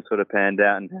the game sort of panned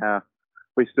out and how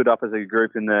we stood up as a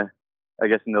group in the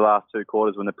last two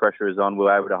quarters when the pressure is on. We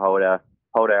were able to hold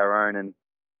our own and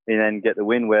then get the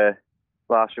win. Where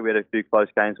last year we had a few close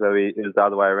games where it was the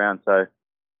other way around. So I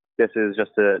guess it was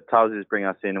just Tails just bring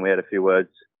us in, and we had a few words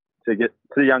to get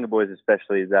to the younger boys,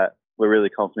 especially, that we're really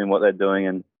confident in what they're doing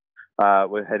and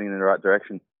we're heading in the right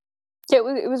direction. Yeah,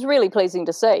 it was really pleasing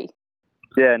to see.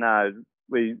 Yeah, no,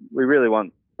 we really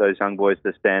want those young boys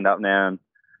to stand up now,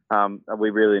 and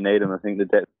we really need them. I think the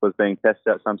depth was being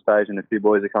tested at some stage, and a few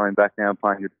boys are coming back now and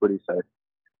playing good footy. So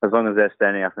as long as they're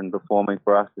standing up and performing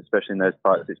for us, especially in those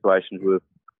tight situations, we'll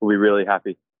be really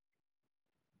happy.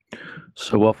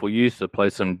 So, Waffle, you used to play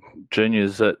some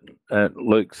juniors at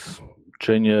Luke's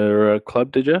junior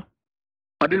club, did you?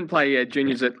 I didn't play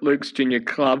juniors at Luke's junior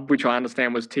club, which I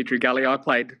understand was Titri Gully. I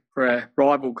played for a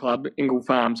rival club, Ingle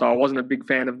Farm, so I wasn't a big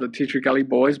fan of the Titri Gully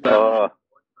boys. But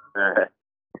I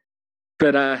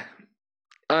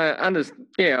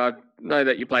know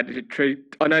that you played at Titri.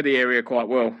 I know the area quite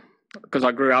well because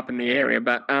I grew up in the area.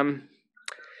 But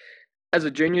as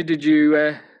a junior,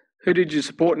 who did you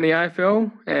support in the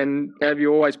AFL, and have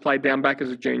you always played down back as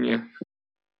a junior?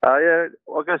 Yeah,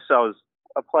 well, I guess I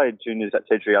played juniors at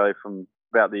Titri Gully from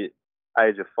about the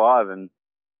age of 5, and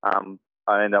I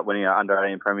ended up winning an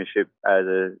under-18 premiership as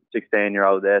a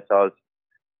 16-year-old there, so I was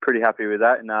pretty happy with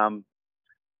that. And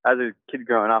as a kid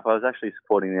growing up, I was actually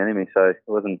supporting the enemy, so it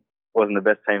wasn't the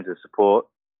best team to support,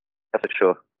 that's for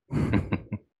sure.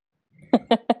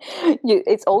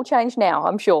 It's all changed now,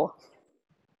 I'm sure.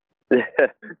 Yeah,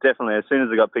 definitely. As soon as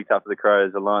I got picked up for the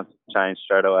Crows, the lines changed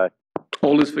straight away.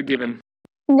 All is forgiven.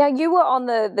 Now, you were on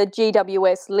the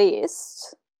GWS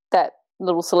list, that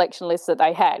little selection list that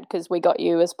they had, because we got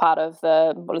you as part of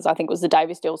I think it was the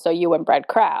Davis deal, so you and Brad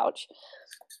Crouch.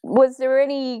 Was there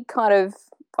any kind of,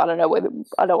 I don't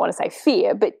want to say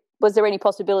fear, but was there any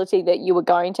possibility that you were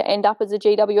going to end up as a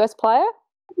GWS player?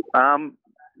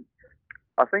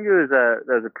 I think there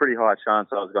was a pretty high chance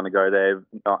I was going to go there,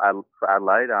 not for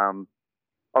Adelaide.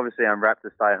 Obviously, I'm rapt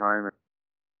to stay home and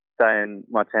stay in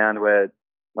my town where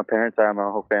my parents are and my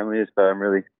whole family is, so I'm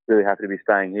really, really happy to be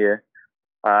staying here.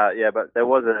 But there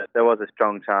was a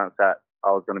strong chance that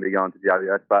I was going to be going to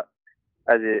GWS. But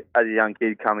as a young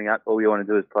kid coming up, all you want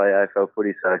to do is play AFL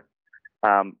footy. So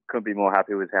couldn't be more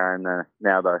happy with how I'm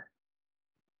now, though.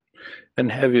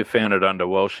 And have you found it under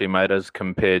Walshy, mate, as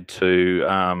compared to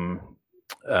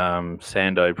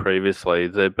Sando previously?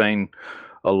 There've been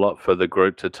a lot for the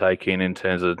group to take in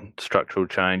terms of structural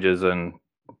changes and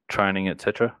training,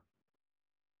 etc.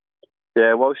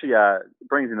 Yeah, Walshy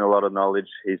brings in a lot of knowledge.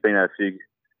 He's been at a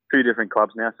few different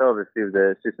clubs now, so have a few of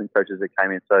the assistant coaches that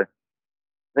came in. So I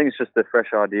think it's just the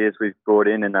fresh ideas we've brought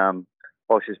in, and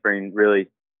Walshy's been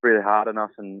really, really hard on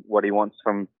us and what he wants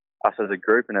from us as a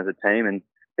group and as a team. And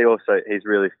he's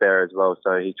really fair as well.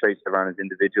 So he treats everyone as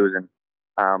individuals and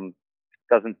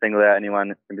doesn't single out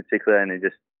anyone in particular, and he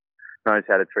just knows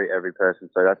how to treat every person.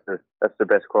 So that's the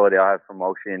best quality I have from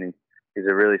Walshy, and he's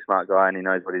a really smart guy and he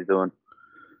knows what he's doing.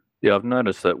 Yeah, I've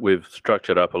noticed that we've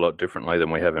structured up a lot differently than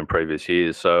we have in previous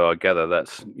years. So I gather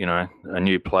that's, a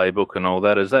new playbook and all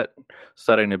that. Is that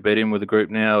starting to bed in with the group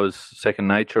now as second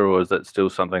nature, or is that still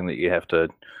something that you have to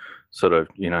sort of,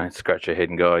 scratch your head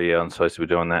and go, oh, yeah, I'm supposed to be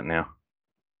doing that now?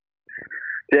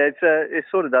 Yeah, it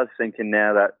sort of does sink in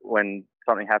now that when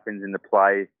something happens in the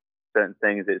play, certain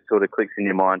things, it sort of clicks in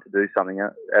your mind to do something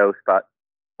else. But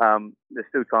there's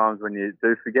still times when you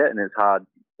do forget, and it's hard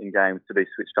in games to be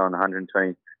switched on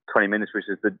 120% 20 minutes, which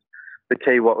is the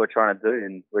key what we're trying to do.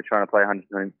 And we're trying to play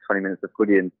 120 minutes of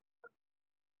footy, and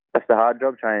that's the hard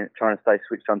job, trying to stay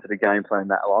switched onto the game plan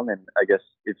that long. And I guess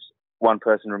if one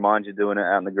person reminds you doing it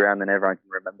out on the ground, then everyone can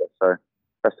remember. So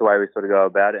that's the way we sort of go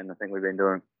about it. And I think we've been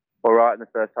doing all right in the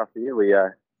first half of the year.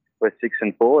 We're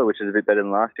 6-4, which is a bit better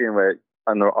than last year,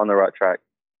 and we're on the right track.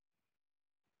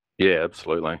 Yeah,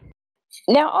 absolutely.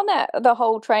 Now, on that, the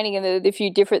whole training and the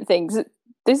few different things,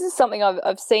 this is something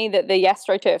I've seen that the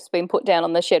AstroTurf's been put down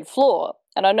on the shed floor,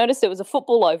 and I noticed there was a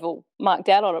football oval marked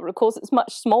out on it, but of course it's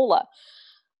much smaller.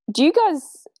 Do you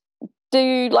guys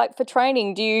do, like, for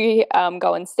training, do you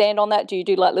go and stand on that? Do you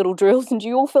do, like, little drills? And do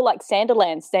you all feel like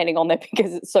Sanderland standing on there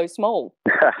because it's so small?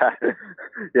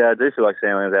 Yeah, I do feel like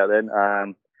Sanderland's out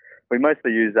there. We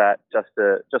mostly use that just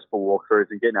for walkthroughs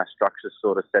and getting our structures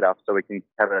sort of set up so we can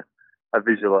have a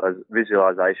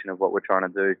visualization of what we're trying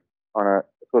to do on a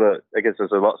sort of, I guess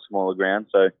it's a lot smaller ground.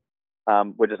 So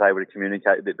we're just able to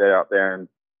communicate a bit better up there, and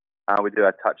we do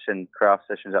our touch and craft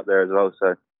sessions up there as well. So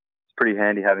it's pretty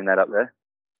handy having that up there.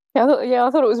 Yeah, I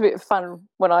thought it was a bit fun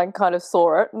when I kind of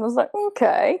saw it, and I was like,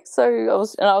 okay. So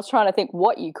I was trying to think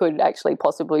what you could actually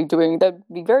possibly do. There'd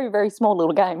be very, very small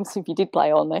little games if you did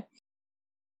play on there.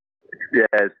 Yeah,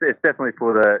 it's definitely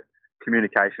for the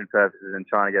communication purposes and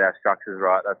trying to get our structures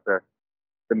right. That's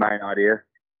the main idea.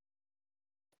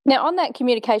 Now, on that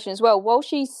communication as well,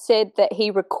 Walshy said that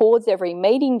he records every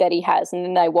meeting that he has and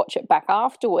then they watch it back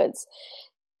afterwards.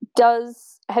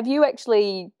 Have you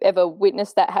actually ever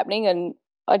witnessed that happening? And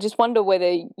I just wonder whether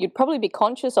you'd probably be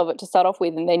conscious of it to start off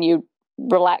with, and then you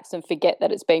relax and forget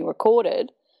that it's being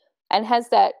recorded. And has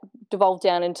that devolved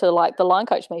down into, like, the line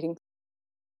coach meeting?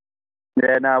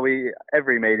 Yeah, no,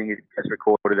 every meeting is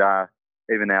recorded,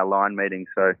 even our line meetings.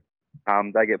 So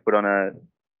they get put on our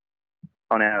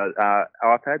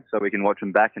iPad so we can watch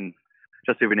them back, and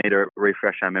just if we need to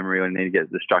refresh our memory or need to get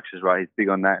the structures right, he's big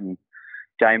on that and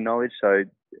game knowledge. So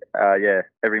yeah,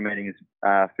 every meeting is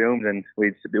filmed, and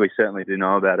we certainly do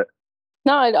know about it.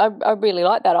 No, I really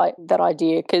like that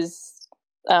idea because,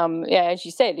 as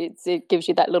you said, it gives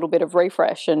you that little bit of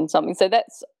refresh and something. So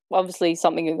that's obviously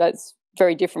something that's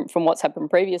very different from what's happened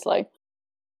previously.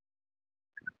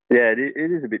 Yeah,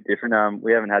 it is a bit different.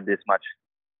 We haven't had this much,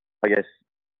 I guess,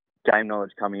 game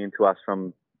knowledge coming into us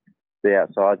from the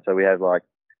outside. So we have, like,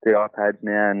 the iPads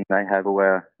now, and they have all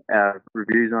our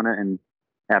reviews on it and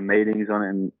our meetings on it.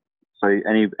 And so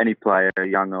any player,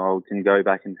 young or old, can go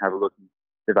back and have a look.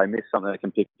 If they miss something, they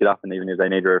can pick it up, and even if they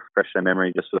need to refresh their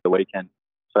memory just for the weekend.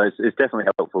 So it's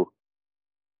definitely helpful.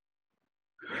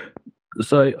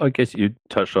 So I guess you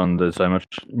touched on there's so much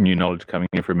new knowledge coming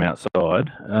in from outside.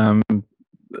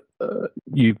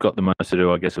 You've got the most to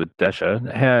do, I guess, with Dasher.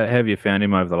 How have you found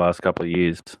him over the last couple of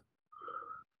years?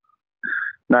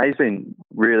 No, he's been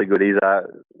really good. He's a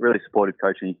really supportive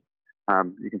coach. You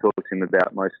can talk to him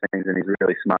about most things, and he's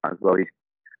really smart as well. He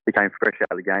came fresh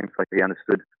out of the game, so he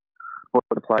understood what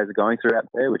the players are going through out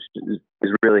there, which is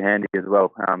really handy as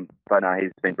well. But no,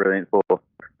 he's been brilliant for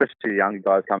especially the younger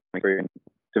guys coming through and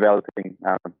developing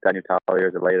Daniel Talia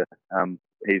as a leader.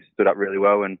 He's stood up really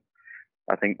well, and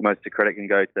I think most of the credit can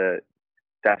go to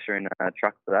Dasher and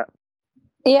Truck for that.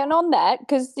 Yeah, and on that,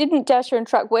 because didn't Dasher and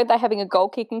Truck, were they having a goal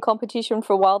kicking competition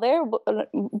for a while there?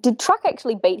 Did Truck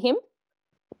actually beat him?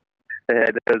 Yeah,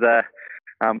 there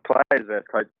was players that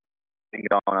coach thing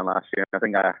going on last year. I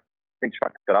think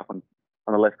Truck got up on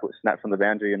the left foot, snapped from the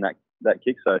boundary in that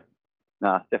kick. So,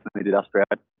 definitely did us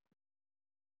proud.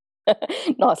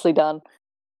 Nicely done.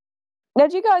 Now,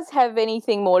 do you guys have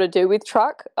anything more to do with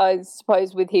Truck? I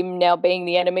suppose with him now being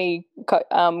the enemy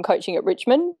coaching at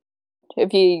Richmond,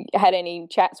 have you had any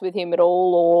chats with him at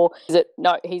all, or is it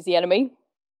no, he's the enemy?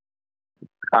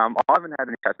 I haven't had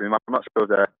any chats with him. I'm not sure if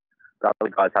the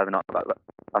other guys have or not, but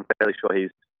I'm fairly sure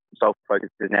his sole focus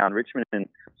is now in Richmond, and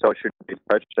so it should be his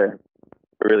coach. So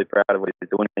we're really proud of what he's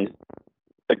doing. He's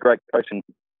a great coach, and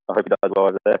I hope he does well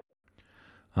over there.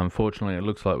 Unfortunately, it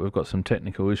looks like we've got some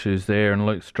technical issues there, and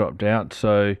Luke's dropped out.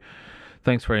 So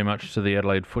thanks very much to the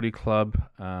Adelaide Footy Club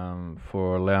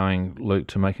for allowing Luke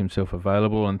to make himself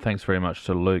available, and thanks very much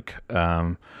to Luke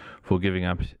for giving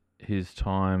up his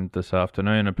time this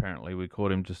afternoon. Apparently we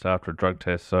caught him just after a drug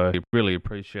test, so we really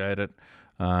appreciate it.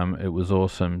 It was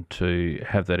awesome to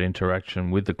have that interaction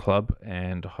with the club,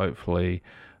 and hopefully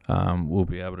we'll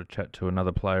be able to chat to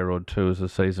another player or two as the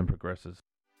season progresses.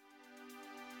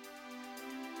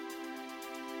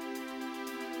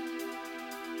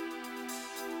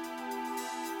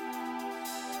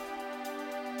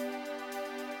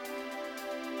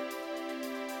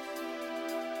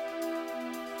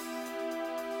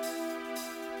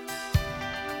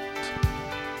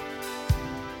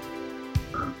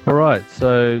 All right,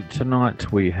 so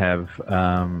tonight we have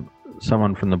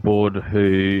someone from the board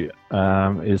who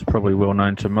is probably well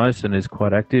known to most and is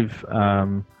quite active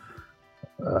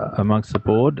amongst the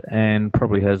board, and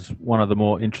probably has one of the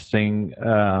more interesting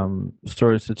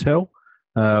stories to tell.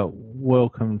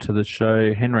 Welcome to the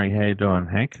show, Henry. How you doing,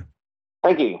 Hank?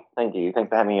 Thank you. Thanks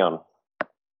for having me on.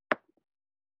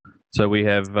 So we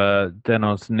have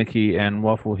Danos, Nicky, and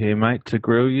Waffle here, mate, to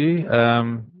grill you.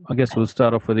 I guess we'll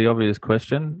start off with the obvious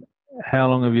question. How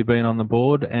long have you been on the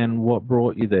board, and what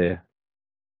brought you there?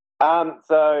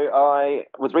 So I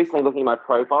was recently looking at my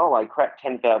profile. I cracked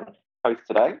 10,000 posts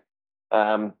today.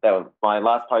 That was my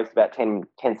last post about 10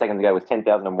 seconds ago was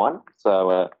 10,001. So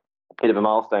a bit of a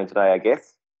milestone today, I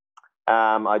guess.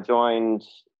 I joined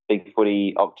Big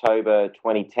Footy October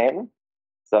 2010.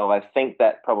 So I think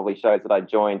that probably shows that I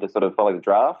joined to sort of follow the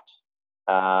draft.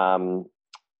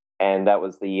 And that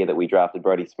was the year that we drafted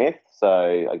Brodie Smith.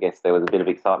 So I guess there was a bit of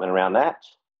excitement around that.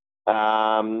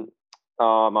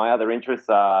 My other interests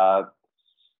are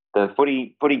the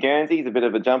footy Guernseys, a bit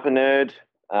of a jumper nerd.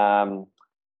 I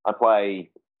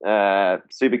play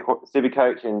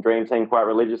Supercoach and Dream Team quite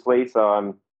religiously, so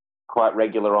I'm quite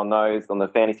regular on those, on the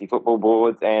fantasy football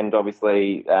boards. And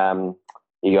obviously,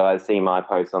 you guys see my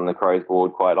posts on the Crows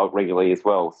board quite regularly as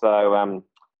well. So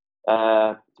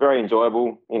it's very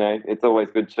enjoyable. You know, it's always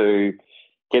good to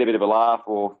get a bit of a laugh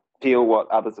or feel what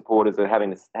other supporters are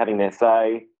having their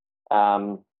say.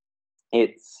 I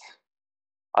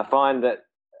find that,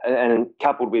 and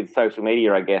coupled with social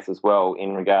media, I guess, as well,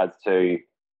 in regards to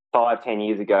 5-10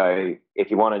 years ago,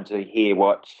 if you wanted to hear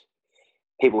what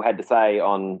people had to say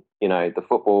on, you know, the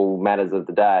football matters of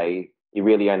the day, you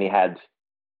really only had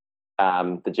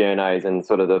the journos and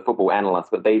sort of the football analysts.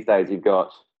 But these days you've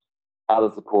got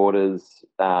other supporters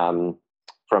from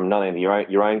not only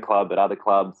your own club but other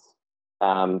clubs,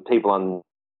 people on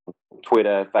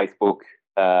Twitter, Facebook.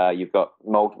 You've got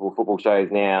multiple football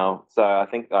shows now. So I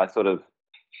think I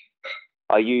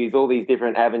use all these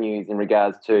different avenues in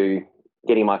regards to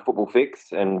getting my football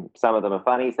fix, and some of them are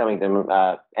funny, some of them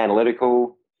are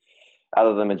analytical, other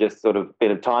of them are just sort of a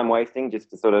bit of time wasting, just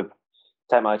to sort of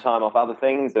take my time off other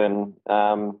things. And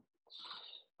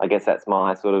I guess that's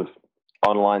my sort of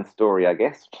online story, I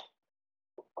guess.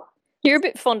 You're a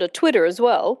bit fond of Twitter as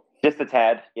well. Just a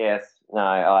tad, yes. No,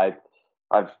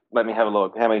 I've let me have a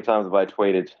look. How many times have I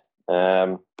tweeted?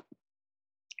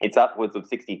 It's upwards of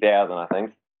 60,000, I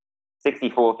think.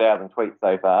 64,000 tweets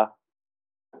so far.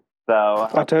 So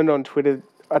I turned on Twitter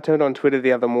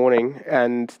the other morning,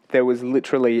 and there was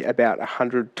literally about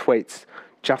 100 tweets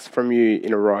just from you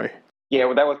in a row. Yeah,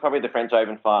 well, that was probably the French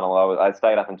Open final. I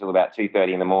stayed up until about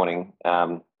 2:30 in the morning,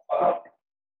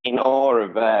 in awe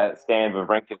of Stan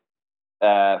Wawrinka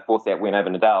four-set win over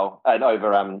Nadal,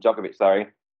 over Djokovic. Sorry,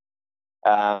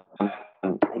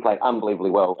 he played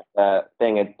unbelievably well.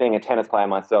 Being a tennis player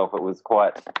myself, it was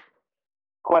quite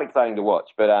exciting to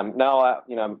watch. But no,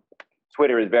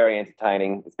 Twitter is very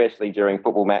entertaining, especially during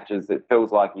football matches. It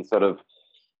feels like you sort of,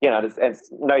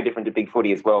 it's no different to Big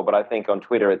Footy as well, but I think on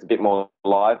Twitter it's a bit more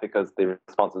live because the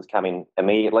responses come in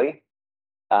immediately.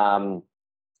 And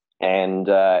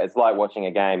it's like watching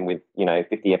a game with,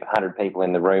 50, 100 people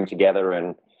in the room together,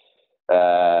 and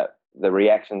the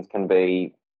reactions can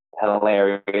be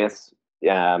hilarious.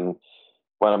 One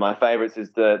of my favourites is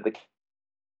the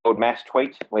old mash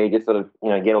tweet, where you just sort of,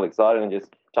 get all excited and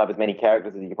just type as many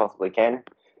characters as you possibly can,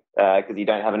 because you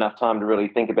don't have enough time to really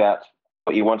think about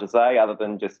what you want to say other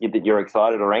than just that you're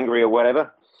excited or angry or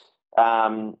whatever.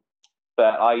 But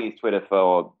I use Twitter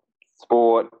for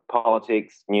sport,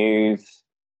 politics, news.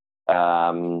 I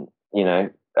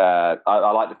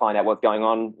like to find out what's going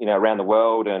on, around the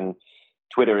world, and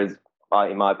Twitter is,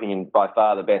 in my opinion, by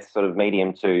far the best sort of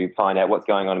medium to find out what's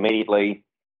going on immediately,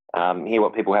 hear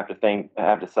what people have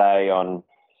to say on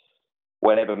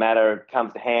whatever matter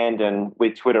comes to hand. And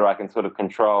with Twitter, I can sort of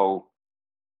control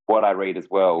what I read as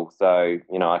well. So,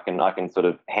 I can sort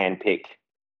of handpick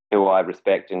who I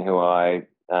respect and who I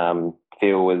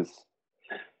feel is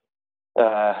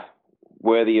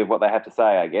worthy of what they have to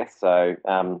say, I guess. So,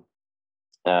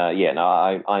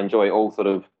 I enjoy all sort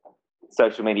of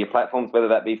social media platforms, whether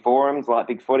that be forums like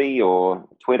Big Footy or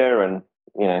Twitter and,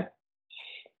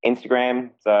 Instagram.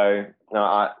 So,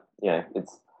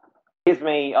 it's gives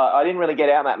me. I didn't really get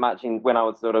out that much when I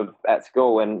was sort of at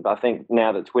school, and I think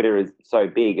now that Twitter is so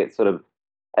big, it sort of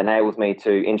enables me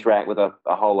to interact with a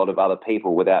whole lot of other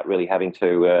people without really having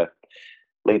to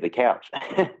leave the couch.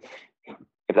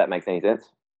 If that makes any sense.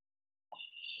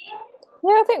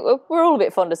 Yeah, I think we're all a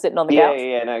bit fond of sitting on the couch.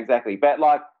 Yeah, no, exactly. But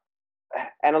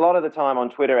and a lot of the time on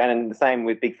Twitter, and the same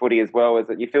with Big Footy as well, is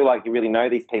that you feel like you really know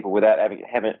these people without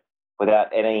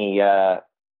without ever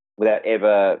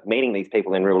meeting these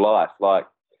people in real life. Like,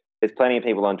 there's plenty of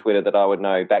people on Twitter that I would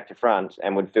know back to front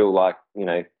and would feel like,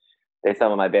 they're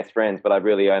some of my best friends, but I've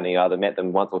really only either met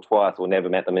them once or twice or never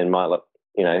met them in my,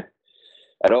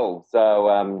 at all.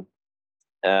 So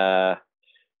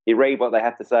you read what they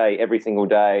have to say every single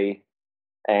day,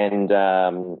 and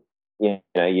you're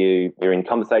in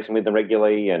conversation with them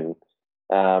regularly, and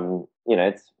I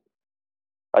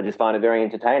just find it very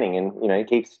entertaining, and it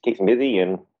keeps them busy,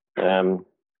 and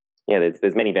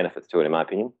there's many benefits to it in my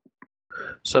opinion.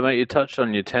 So, mate, you touched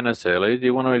on your tennis earlier. Do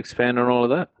you want to expand on all of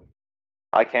that?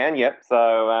 I can, yep.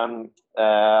 So I'm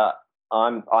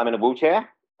in a wheelchair.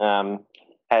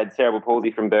 Had cerebral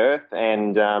palsy from birth,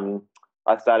 and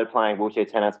I started playing wheelchair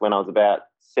tennis when I was about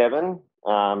 7.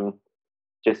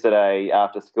 Just at a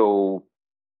after school,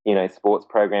 sports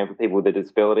program for people with a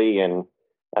disability, and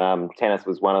tennis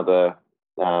was one of the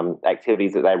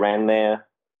activities that they ran there.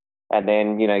 And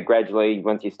then, gradually,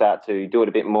 once you start to do it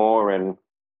a bit more and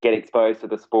get exposed to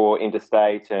the sport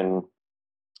interstate, and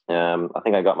I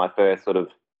think I got my first sort of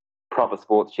proper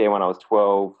sports chair when I was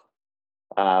 12.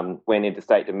 Went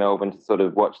interstate to Melbourne to sort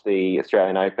of watch the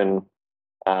Australian Open,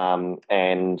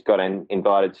 and got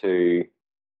invited to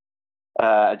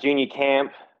a junior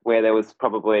camp where there was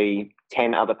probably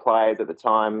 10 other players at the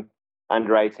time,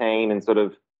 under 18, and sort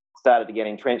of started to get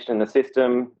entrenched in the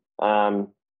system.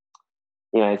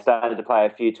 Started to play a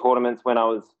few tournaments when I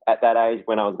was at that age,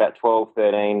 when I was about 12,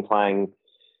 13, playing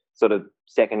sort of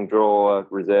second draw,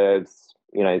 reserves,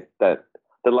 the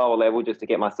lower level, just to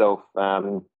get myself,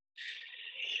 play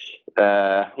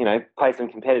some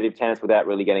competitive tennis without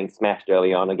really getting smashed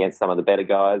early on against some of the better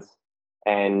guys.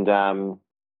 And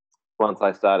once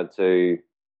I started to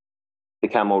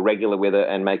become more regular with it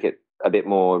and make it a bit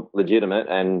more legitimate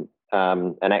and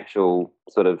an actual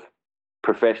sort of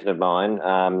profession of mine,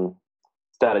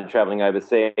 started travelling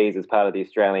overseas as part of the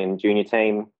Australian junior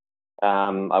team.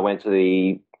 I went to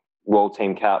the World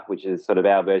Team Cup, which is sort of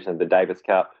our version of the Davis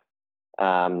Cup,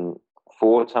 4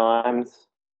 times.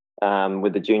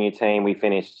 With the junior team, we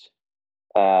finished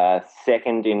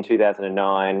second in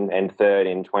 2009 and third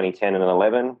in 2010 and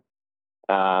 11.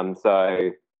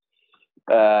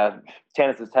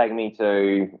 Tennis has taken me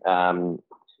to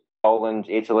Poland,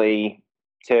 Italy,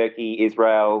 Turkey,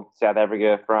 Israel, South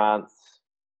Africa, France,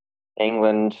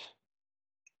 England,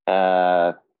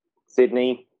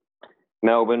 Sydney,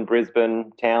 Melbourne,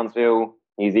 Brisbane, Townsville,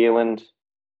 New Zealand.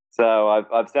 So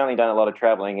I've certainly done a lot of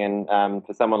travelling, and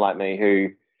for someone like me who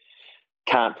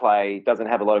can't play, doesn't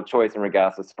have a lot of choice in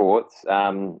regards to sports,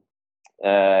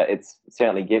 it's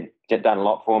certainly done a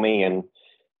lot for me, and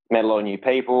met a lot of new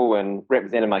people and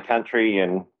represented my country,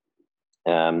 and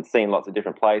seen lots of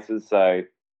different places. So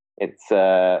it's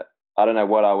I don't know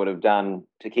what I would have done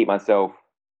to keep myself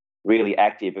really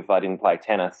active if I didn't play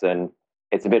tennis. And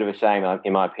it's a bit of a shame,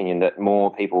 in my opinion, that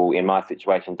more people in my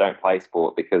situation don't play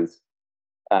sport, because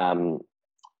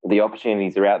the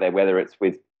opportunities are out there, whether it's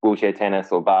with wheelchair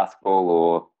tennis or basketball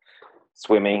or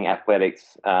swimming,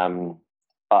 athletics.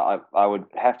 I would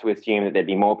have to assume that there'd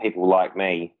be more people like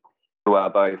me who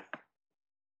are both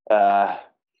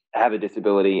have a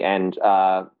disability and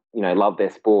love their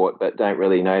sport, but don't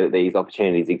really know that these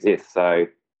opportunities exist. So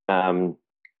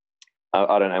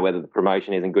I don't know whether the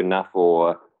promotion isn't good enough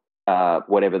or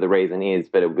whatever the reason is,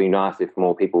 but it would be nice if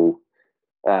more people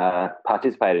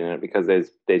participated in it, because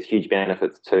there's huge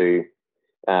benefits to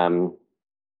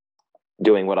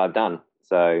doing what I've done.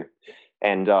 So,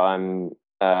 and I'm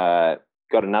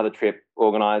got another trip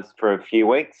organised for a few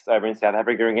weeks over in South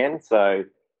Africa again. So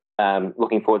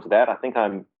looking forward to that. I think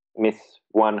I miss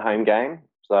 1 home game,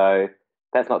 so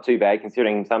that's not too bad,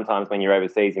 considering sometimes when you're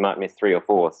overseas you might miss 3 or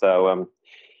 4. So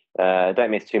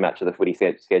don't miss too much of the footy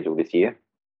schedule this year.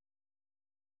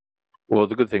 Well,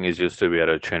 the good thing is you'll still be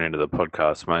able to tune into the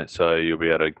podcast, mate, so you'll be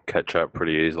able to catch up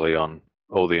pretty easily on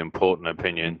all the important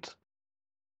opinions.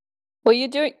 Well,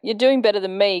 you're doing better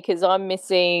than me, because I'm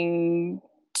missing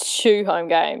 2 home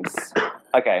games.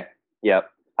 Okay, yep.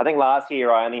 I think last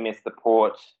year I only missed the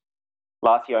Port.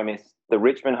 Last year I missed the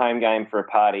Richmond home game for a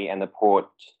party and the Port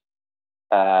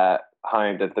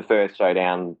home, the first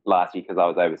showdown last year, because I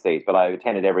was overseas, but I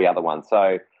attended every other one.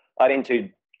 So I didn't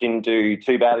do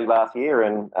too badly last year.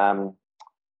 And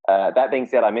that being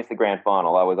said, I missed the grand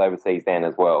final. I was overseas then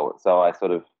as well. So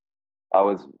I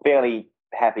was fairly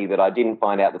happy that I didn't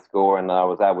find out the score, and I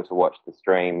was able to watch the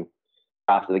stream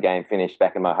after the game finished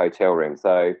back in my hotel room.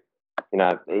 So,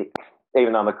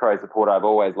 even though I'm a Crow supporter, I've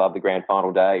always loved the grand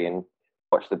final day and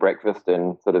watch the breakfast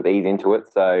and sort of ease into it.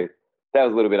 So that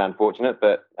was a little bit unfortunate,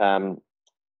 but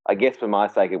I guess for my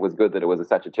sake, it was good that it was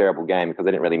such a terrible game, because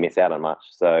I didn't really miss out on much.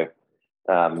 So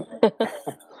was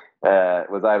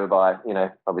over by,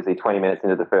 obviously 20 minutes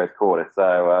into the first quarter.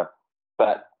 So,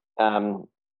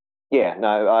 yeah,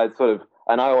 no, I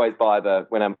always buy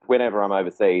whenever I'm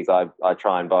overseas, I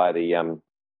try and buy the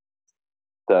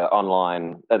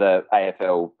online, the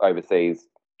AFL overseas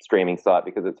streaming site,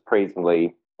 because it's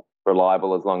reasonably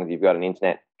reliable as long as you've got an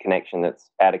internet connection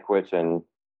that's adequate, and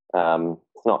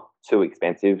it's not too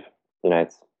expensive.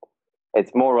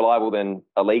 It's more reliable than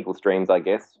illegal streams, I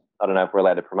guess. I don't know if we're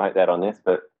allowed to promote that on this,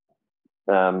 but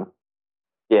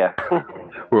yeah.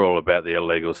 We're all about the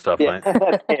illegal stuff, Yeah, mate.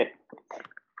 that's it.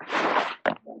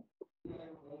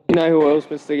 You know who else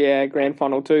missed the grand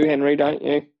final too, Henry, don't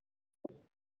you?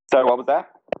 So what was that?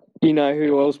 You know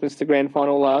who else missed the grand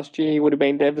final last year? He would have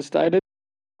been devastated.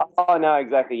 Oh no,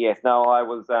 exactly. Yes, no. I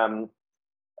was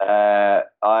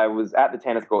at the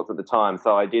tennis courts at the time,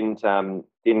 so I didn't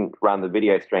run the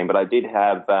video stream, but I did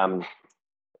have.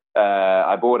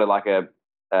 I bought a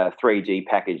 3G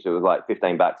package. It was like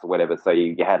 $15 or whatever, so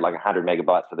you had like 100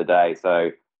 megabytes for the day.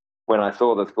 So when I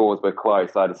saw the scores were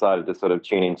close, I decided to sort of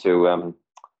tune into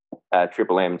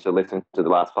Triple M to listen to the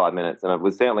last 5 minutes, and it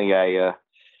was certainly it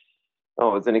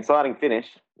was an exciting finish.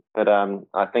 But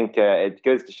I think it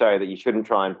goes to show that you shouldn't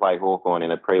try and play Hawthorn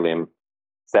in a prelim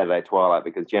Saturday twilight,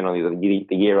 because generally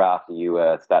the year after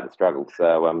you start to struggle.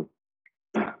 So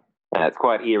it's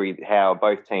quite eerie how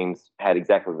both teams had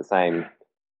exactly the same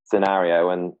scenario,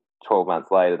 and 12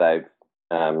 months later they've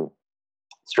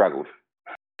struggled.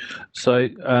 So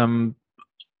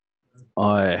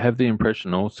I have the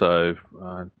impression also,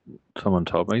 someone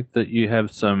told me, that you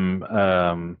have some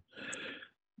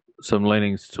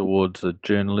leanings towards a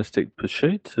journalistic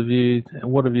pursuit.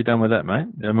 What have you done with that, mate?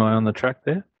 Am I on the track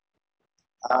there?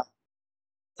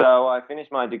 So I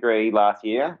finished my degree last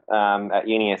year at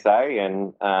UniSA,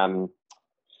 and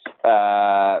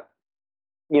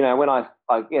when I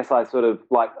guess I sort of,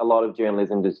 like a lot of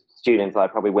journalism students, I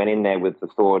probably went in there with the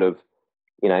thought of,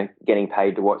 getting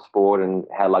paid to watch sport and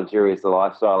how luxurious the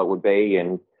lifestyle it would be,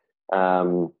 and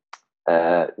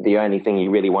the only thing you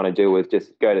really want to do is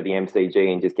just go to the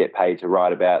MCG and just get paid to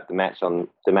write about the match on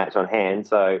hand.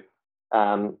 So,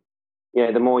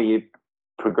 the more you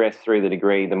progress through the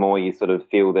degree, the more you sort of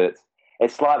feel that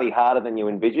it's slightly harder than you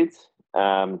envisaged.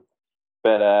 So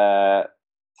at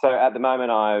the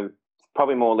moment, I'm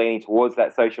probably more leaning towards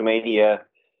that social media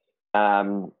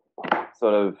sort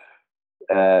of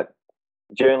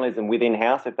journalism within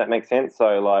house, if that makes sense.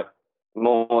 So like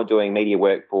more doing media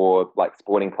work for like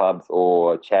sporting clubs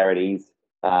or charities,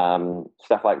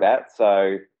 stuff like that.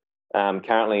 So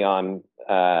currently I'm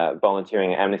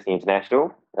volunteering at Amnesty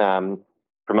International,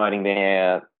 promoting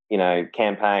their,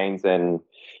 campaigns and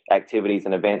activities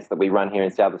and events that we run here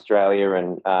in South Australia.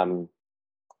 And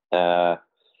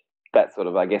that's sort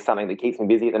of, I guess, something that keeps me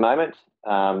busy at the moment.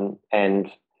 And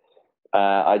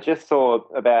I just saw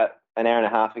about an hour and a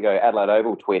half ago, Adelaide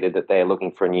Oval tweeted that they're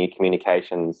looking for a new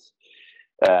communications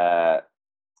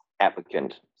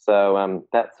applicant. So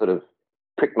that sort of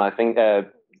pricked my finger,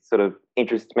 sort of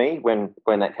interested me when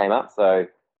that came up. So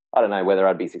I don't know whether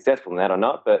I'd be successful in that or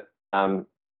not, but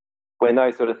when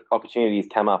those sort of opportunities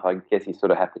come up, I guess you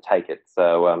sort of have to take it.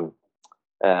 So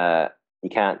you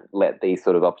can't let these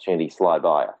sort of opportunities slide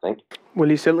by, I think.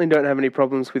 Well, you certainly don't have any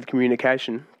problems with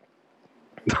communication.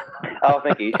 Oh,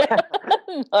 thank you.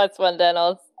 Nice one,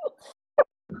 Danos.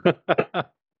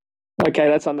 Okay,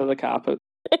 that's under the carpet.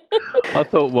 I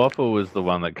thought Waffle was the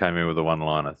one that came in with the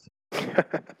one-liners.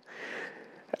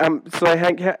 So,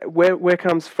 Hank, where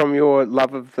comes from your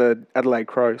love of the Adelaide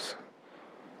Crows?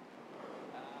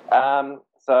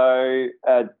 So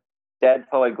Dad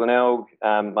followed Glenelg.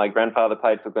 My grandfather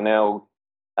played for Glenelg.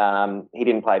 He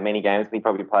didn't play many games. He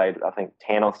probably played, I think,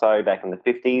 10 or so back in the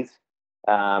 50s.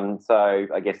 So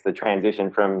I guess the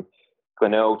transition from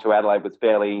Glenelg to Adelaide was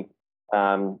fairly,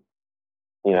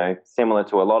 similar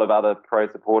to a lot of other pro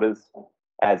supporters,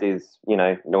 as is,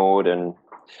 Nord and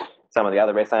some of the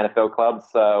other SANFL clubs.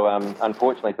 So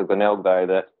unfortunately for Glenelg, though,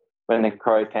 that when the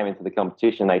Crows came into the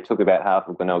competition, they took about half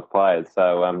of Glenelg's players.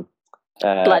 So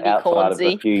Bloody outside of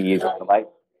Cornsey. a few years of the late,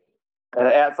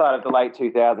 outside of the late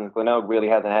 2000s, Glenelg really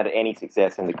hasn't had any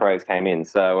success since the Crows came in.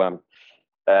 So,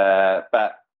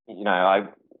 but I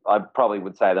probably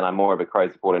would say that I'm more of a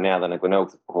Crow supporter now than a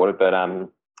Glenelg supporter. But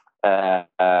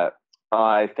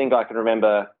I think I can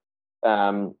remember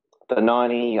the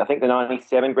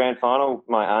 97 grand final.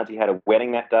 My auntie had a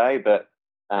wedding that day, but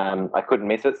I couldn't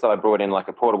miss it, so I brought in like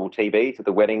a portable TV to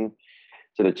the wedding,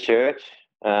 to the church,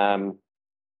 and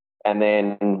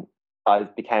then I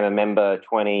became a member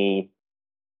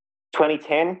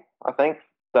 2010, I think.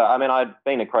 So I mean, I'd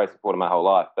been a Crow supporter my whole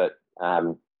life, but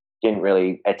didn't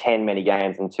really attend many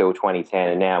games until 2010,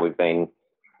 and now we've been.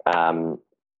 I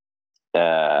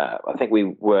think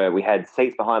we had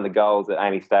seats behind the goals at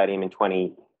AAMI Stadium in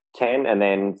 2010, and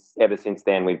then ever since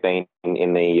then we've been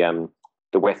in the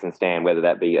Western Stand, whether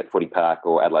that be at Footy Park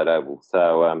or Adelaide Oval.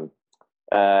 So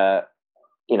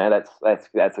that's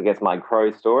I guess my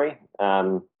Crows story.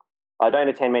 I don't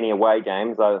attend many away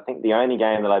games. I think the only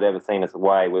game that I'd ever seen us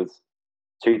away was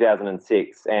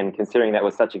 2006, and considering that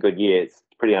was such a good year, it's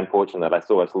pretty unfortunate that I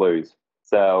saw us lose.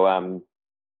 So,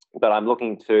 but I'm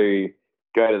looking to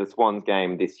go to the Swans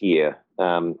game this year.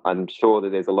 I'm sure that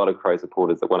there's a lot of Crow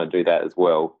supporters that want to do that as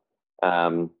well.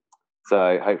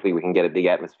 So hopefully we can get a big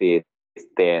atmosphere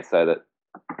there so that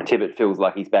Tibbet feels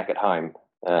like he's back at home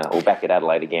or back at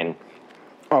Adelaide again.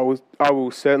 I will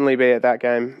certainly be at that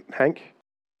game, Hank.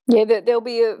 Yeah, there'll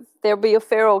be a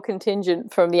feral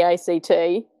contingent from the ACT.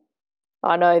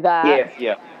 I know that.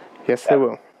 Yes, there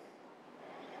will.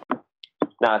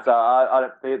 No, so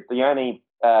the only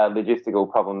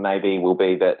logistical problem maybe will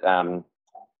be that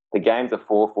the game's a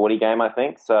 4:40 game, I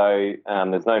think. So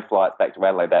there's no flights back to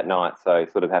Adelaide that night. So I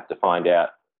sort of have to find out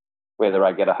whether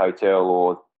I get a hotel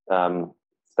or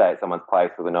stay at someone's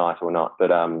place for the night or not.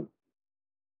 But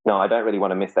no, I don't really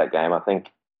want to miss that game. I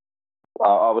think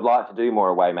I would like to do more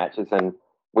away matches, and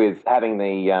with having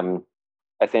the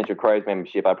Essential Crows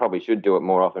membership, I probably should do it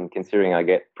more often, considering I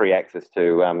get free access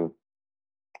to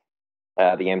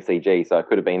the MCG. So I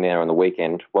could have been there on the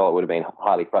weekend. Well, it would have been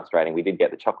highly frustrating. We did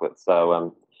get the chocolates.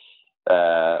 So,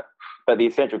 but the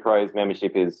Essential Crows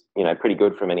membership is, pretty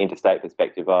good from an interstate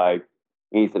perspective. I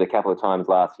used it a couple of times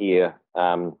last year.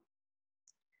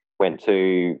 Went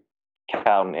to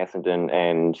Carlton, Essendon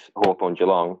and Hawthorn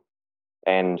Geelong,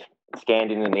 and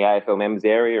scanned in the AFL members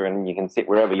area, and you can sit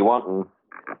wherever you want,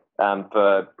 and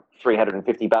for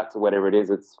 $350 or whatever it is,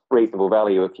 it's reasonable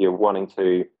value if you're wanting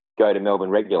to go to Melbourne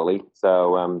regularly.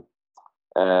 So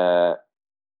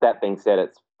that being said,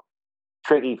 it's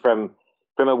tricky from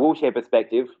a wheelchair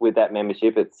perspective with that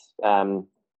membership. It's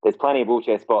there's plenty of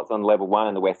wheelchair spots on level 1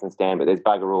 in the Western Stand, but there's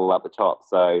bugger all up the top.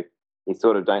 So you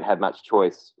sort of don't have much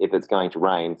choice if it's going to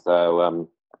rain. So,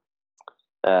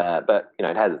 but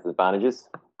it has its advantages.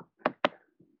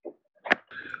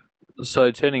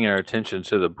 So turning our attention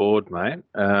to the board, mate,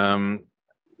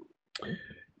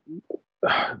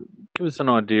 give us an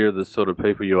idea of the sort of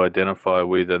people you identify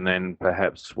with, and then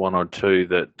perhaps one or two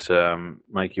that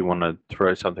make you want to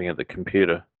throw something at the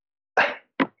computer.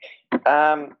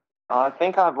 I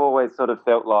think I've always sort of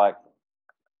felt like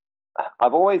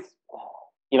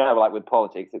like with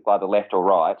politics, it's either left or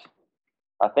right.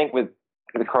 I think with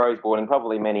the Crows board and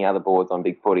probably many other boards on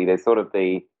Big Footy, there's sort of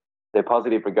the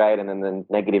positive brigade and then the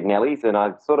negative Nellies, and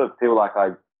I sort of feel like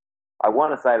I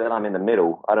want to say that I'm in the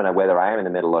middle. I don't know whether I am in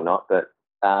the middle or not, but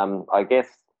I guess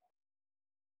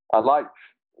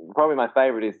probably my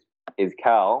favourite is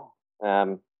Carl,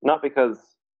 not because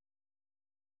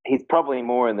he's probably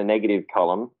more in the negative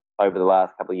column over the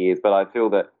last couple of years, but I feel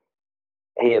that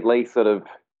he at least sort of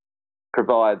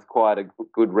provides quite a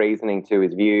good reasoning to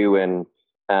his view and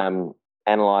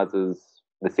analyses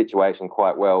the situation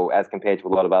quite well as compared to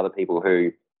a lot of other people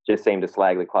who just seem to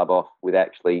slag the club off with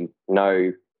actually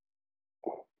no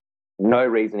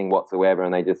reasoning whatsoever,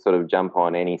 and they just sort of jump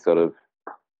on any sort of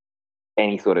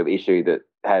issue that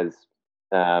has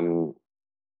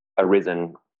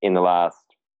arisen in the last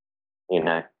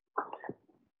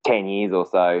 10 years or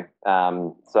so.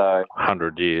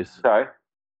 100 years. Sorry?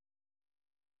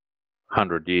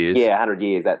 100 years. Yeah, 100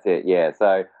 years, that's it, yeah.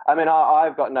 So, I mean,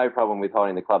 I've got no problem with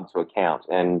holding the club to account,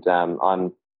 and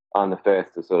I'm the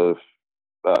first to sort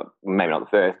of, maybe not the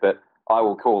first, but I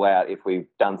will call out if we've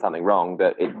done something wrong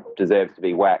that it deserves to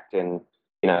be whacked. And,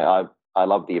 I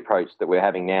love the approach that we're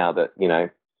having now that,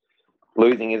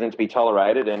 losing isn't to be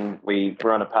tolerated, and we're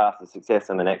on a path to success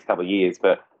in the next couple of years.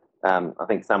 But I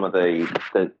think some of the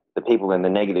people in the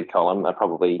negative column are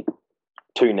probably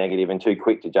too negative and too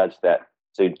quick to jump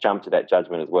to that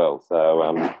judgment as well. So,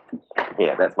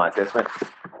 yeah, that's my assessment.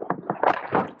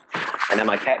 And then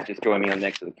my cat's just joined me on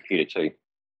next to the computer too.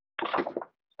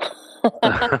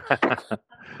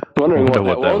 Wondering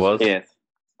what that was. Yes.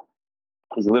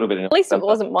 There's a little bit. At least it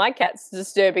wasn't my cats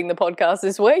disturbing the podcast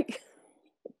this week.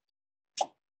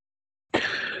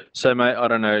 So, mate, I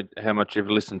don't know how much you've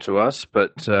listened to us,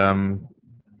 but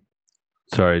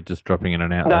sorry, just dropping in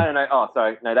and out. No. Oh,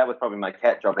 sorry. No, that was probably my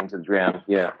cat dropping to the ground.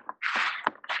 Yeah.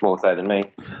 More so than me.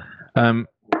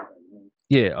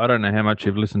 Yeah, I don't know how much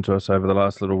you've listened to us over the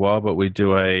last little while, but we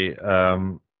do a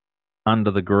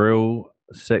under the grill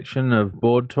section of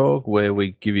Board Talk where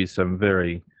we give you some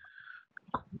very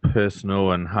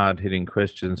personal and hard-hitting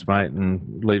questions, mate,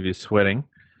 and leave you sweating.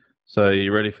 So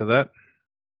you ready for that?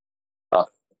 That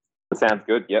sounds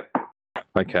good. Yep.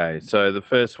 Okay, so the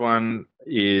first one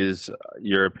is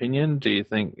your opinion. Do you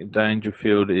think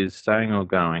Dangerfield is staying or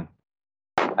going?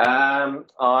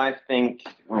 I think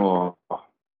I'm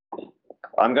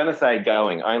going to say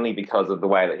going only because of the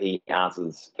way that he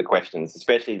answers the questions,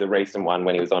 especially the recent one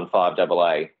when he was on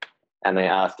 5AA, and they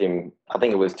asked him, I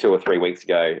think it was 2 or 3 weeks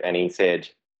ago, and he said,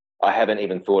 "I haven't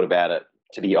even thought about it,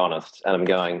 to be honest." And I'm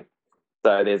going,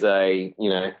 so there's a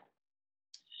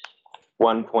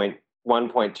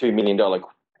 $1.2 million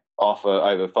offer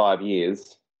over 5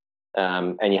 years,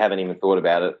 and you haven't even thought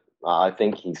about it. I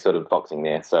think he's sort of boxing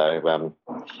there. So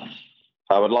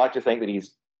I would like to think that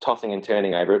he's tossing and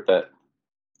turning over it, but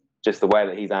just the way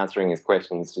that he's answering his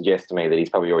questions suggests to me that he's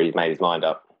probably already made his mind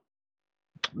up.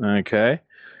 Okay.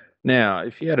 Now,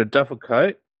 if you had a duffel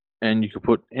coat and you could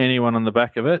put anyone on the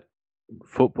back of it,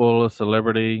 footballer,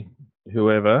 celebrity,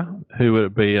 whoever, who would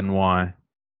it be and why?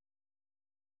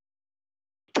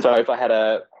 So if I had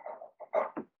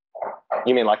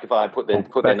you mean like if I put their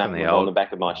Back in number the on old- the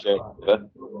back of my shirt?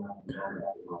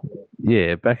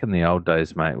 Yeah, back in the old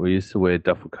days, mate, we used to wear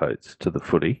duffel coats to the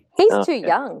footy. He's Oh, too yeah.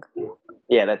 young.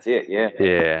 Yeah, that's it. Yeah.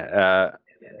 Yeah,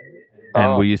 and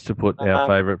Oh, we used to put our um,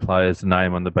 favourite player's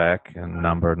name on the back and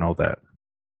number and all that.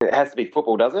 It has to be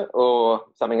football, does it, or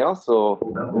something else, or?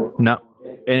 No,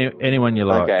 anyone you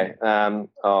like. Okay.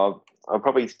 I'll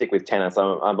probably stick with tennis.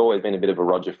 I've always been a bit of a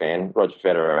Roger fan, Roger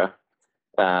Federer.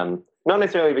 Not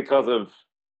necessarily because of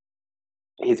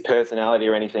his personality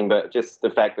or anything, but just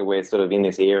the fact that we're sort of in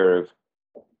this era of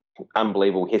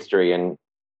unbelievable history, and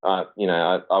I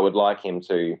would like him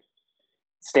to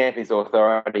stamp his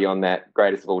authority on that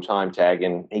greatest of all time tag,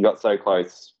 and he got so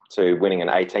close to winning an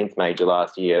 18th major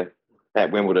last year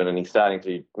at Wimbledon, and he's starting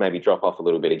to maybe drop off a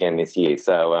little bit again this year.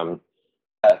 So,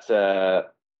 I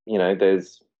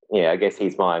guess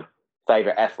he's my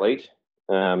favourite athlete.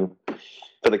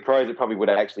 For the Crows, it probably would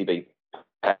actually be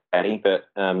Paddy, but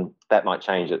that might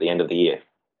change at the end of the year.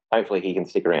 Hopefully he can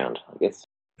stick around, I guess.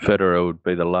 Federer would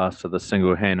be the last of the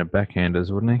single-handed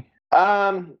backhanders, wouldn't he?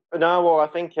 No, well, I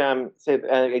think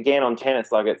again on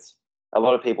tennis, like it's a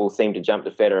lot of people seem to jump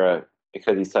to Federer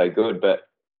because he's so good, but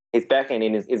his backhand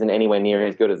isn't anywhere near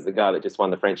as good as the guy that just won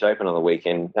the French Open on the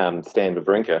weekend, Stan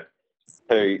Wawrinka,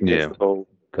 who hits the ball.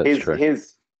 That's true.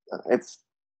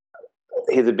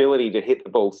 His ability to hit the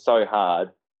ball so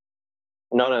hard,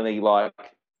 not only like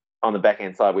on the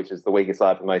backhand side, which is the weaker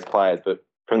side for most players, but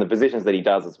from the positions that he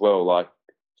does as well, like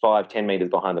 5-10 meters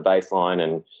behind the baseline,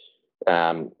 and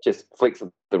just flicks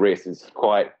the wrist is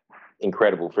quite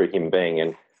incredible for a human being.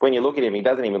 And when you look at him, he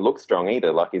doesn't even look strong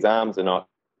either. Like his arms are not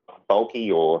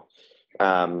bulky, or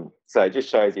so it just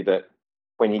shows you that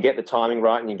when you get the timing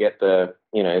right and you get the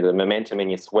momentum in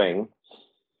your swing,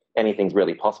 anything's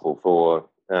really possible for.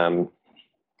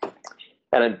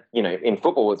 In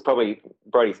football, it's probably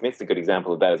Brodie Smith's a good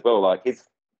example of that as well. Like he's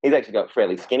actually got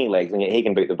fairly skinny legs, and yet he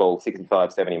can boot the ball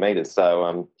 65, 70 meters.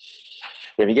 So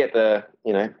if you get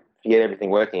everything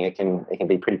working, it can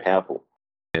be pretty powerful.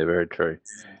 Yeah, very true.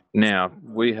 Now,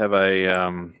 we have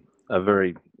a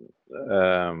very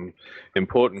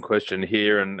important question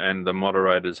here, and the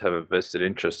moderators have a vested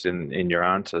interest in your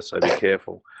answer, so be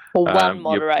careful. Or one you're-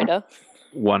 moderator.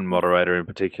 One moderator in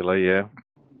particular, yeah.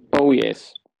 Oh,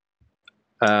 yes.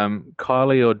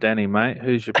 Kylie or Danny, mate?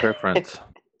 Who's your preference?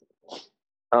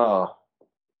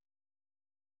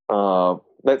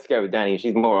 Let's go with Danny.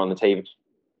 She's more on the TV.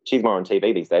 She's more on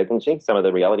TV these days, isn't she? Some of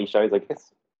the reality shows, I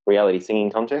guess. Reality singing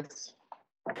contests.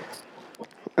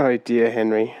 Oh dear,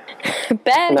 Henry.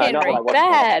 Bad, No, Henry. not like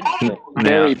Bad.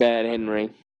 Very bad,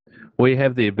 Henry. We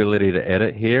have the ability to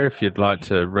edit here if you'd like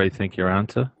to rethink your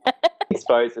answer.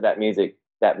 Exposed to that music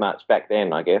that much back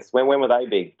then, I guess. When were they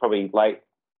big? Probably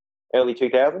early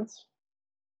 2000s?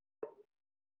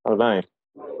 I don't know.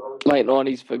 Late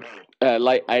 90s for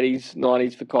late 80s,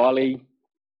 90s for Kylie.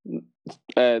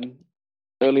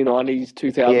 Early 90s,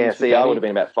 2000s. Yeah, for see, I Danny. would have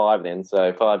been about 5 then,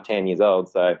 so 5, 10 years old.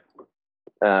 So,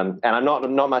 and I'm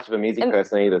not much of a music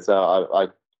person either, so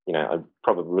I'd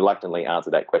probably reluctantly answer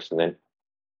that question then.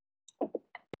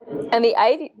 And the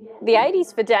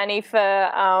 80s for Danny for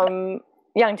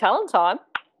Young Talent Time.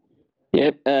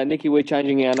 Yep, Nikki, we're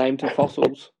changing our name to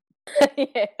Fossils.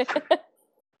 Yeah.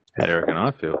 How do you reckon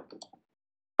I feel?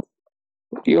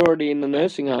 You're already in the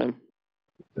nursing home.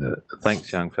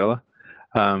 Thanks, young fella.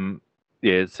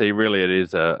 Yeah, see, really it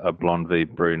is a blonde v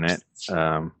brunette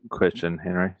question,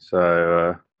 Henry.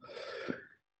 So,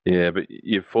 yeah, but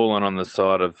you've fallen on the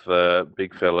side of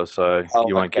big fella, so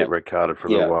you won't get red carded for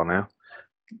a little while now.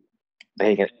 There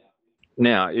you go.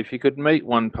 Now, if you could meet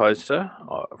one poster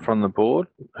from the board,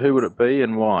 who would it be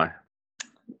and why?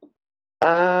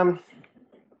 I'll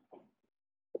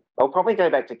probably go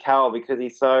back to Carl because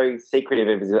he's so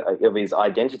secretive of his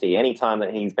identity. Anytime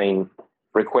that he's been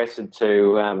requested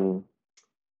to,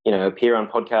 appear on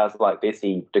podcasts like this,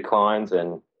 he declines.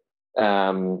 And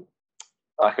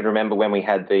I can remember when we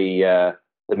had the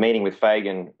meeting with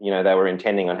Fagan, they were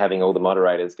intending on having all the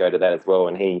moderators go to that as well,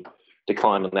 and he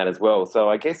declined on that as well. So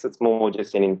I guess it's more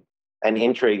just an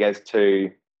intrigue as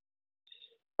to,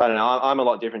 I don't know, I'm a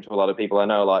lot different to a lot of people. I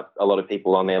know like a lot of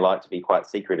people on there like to be quite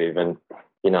secretive, and,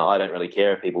 I don't really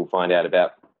care if people find out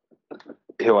about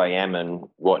who I am and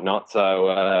whatnot. So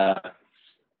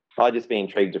I'd just be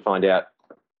intrigued to find out,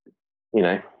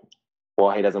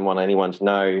 why he doesn't want anyone to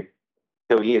know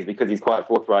who he is, because he's quite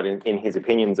forthright in his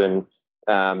opinions, and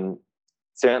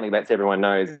certainly lets everyone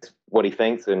know what he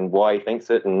thinks and why he thinks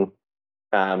it, and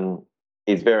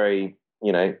is very,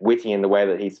 witty in the way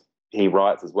that he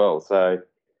writes as well. So,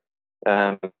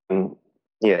 so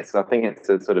I think it's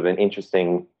a sort of an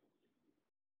interesting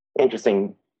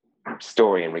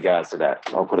story in regards to that.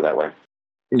 I'll put it that way.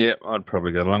 Yeah, I'd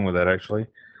probably go along with that, actually.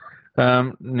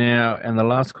 Now, and the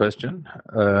last question,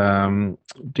 do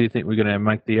you think we're going to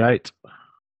make the 8?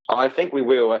 I think we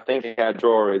will. I think our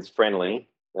draw is friendly.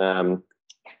 I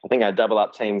think our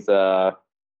double-up teams are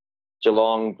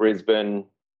Geelong, Brisbane,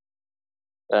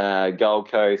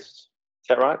 Gold Coast. Is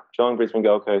that right? Geelong, Brisbane,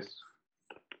 Gold Coast,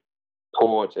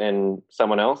 Port, and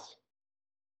someone else?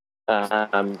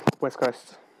 West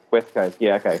Coast. West Coast,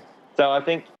 yeah, okay. So I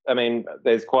think,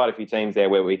 there's quite a few teams there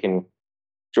where we can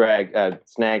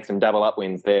snag some double-up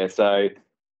wins there. So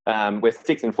we're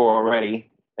 6-4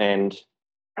 already, and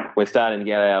we're starting to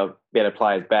get our better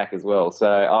players back as well.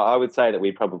 So I would say that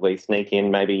we probably sneak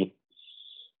in maybe,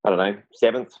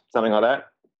 7th, something like that.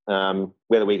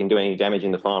 Whether we can do any damage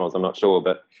in the finals, I'm not sure.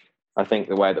 But I think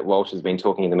the way that Walsh has been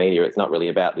talking in the media, it's not really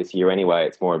about this year anyway.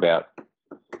 It's more about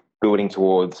building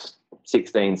towards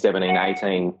 16, 17,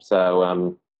 18.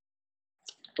 So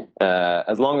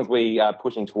as long as we are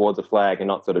pushing towards a flag and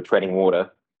not sort of treading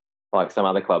water like some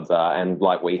other clubs are, and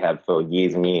like we have for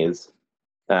years and years,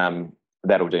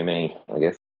 that'll do me, I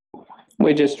guess.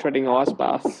 We're just treading ice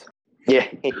baths. Yeah,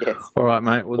 yes. All right,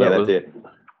 mate. Well, That's it.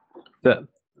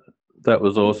 That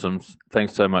was awesome.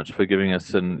 Thanks so much for giving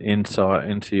us an insight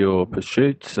into your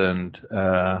pursuits and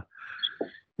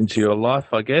into your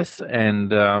life, I guess.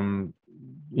 And,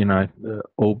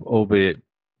 albeit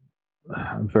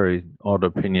very odd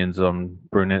opinions on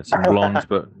brunettes and blondes,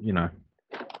 but,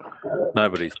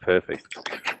 nobody's perfect.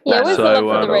 Yeah, we're So, still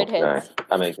up for the no, redheads.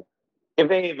 No, it can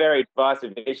be a very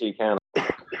divisive issue, can't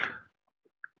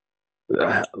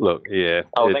Look, yeah.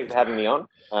 Oh, thanks for having me on.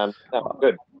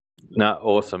 Good. No,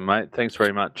 awesome, mate. Thanks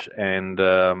very much. And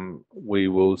we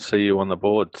will see you on the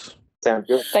boards. Sounds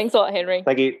good. Thanks a lot, Henry.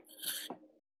 Thank you.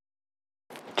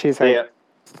 Cheers, See Hank. ya.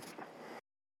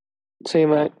 See you,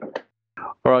 mate.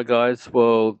 All right, guys.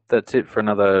 Well, that's it for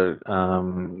another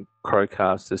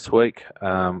Crowcast this week.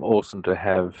 Awesome to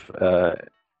have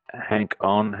Hank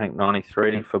on, Hank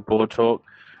 93 for Board Talk.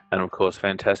 And, of course,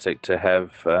 fantastic to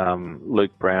have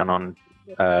Luke Brown on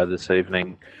this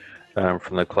evening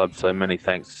from the club. So many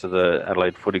thanks to the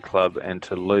Adelaide Footy Club and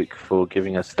to Luke for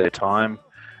giving us their time.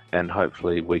 And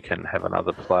hopefully we can have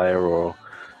another player or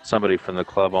somebody from the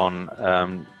club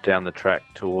on down the track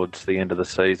towards the end of the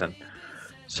season.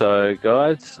 So,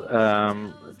 guys,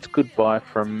 it's goodbye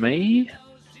from me.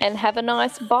 And have a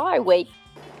nice bye week.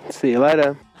 See you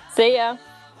later. See ya.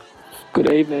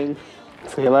 Good evening.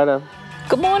 See you later.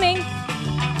 Good morning.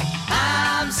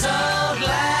 I'm so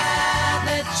glad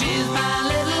that she's my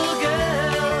little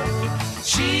girl.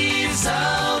 She's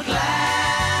so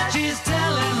glad she's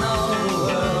telling all the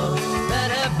world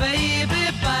that her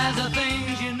baby buys the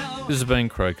things you know. This has been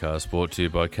Crowcast, brought to you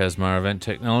by Casmar Event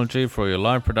Technology for your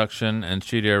live production and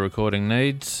studio recording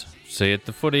needs. See you at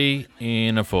the footy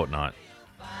in a fortnight.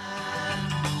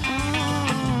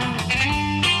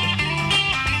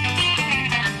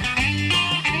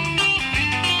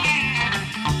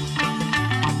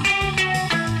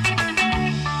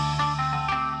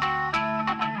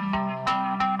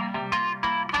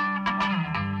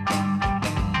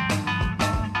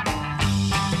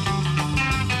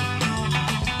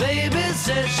 Baby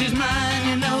says she's mine,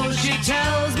 you know she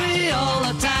tells me all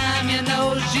the time, you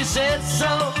know she said so.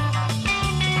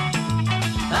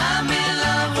 I'm in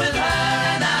love with her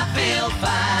and I feel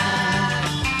fine.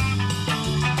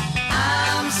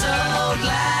 I'm so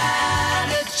glad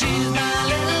that she's my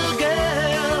little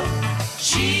girl.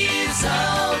 She's so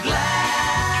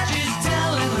glad she's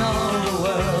telling all the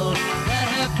world that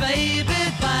her baby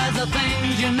buys the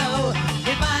things, you know.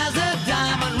 He buys her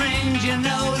diamond rings, you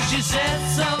know she said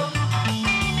so.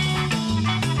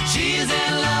 She's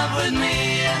in love with me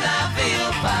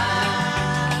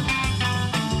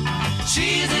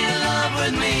She's in love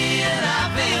with me and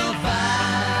I feel fine.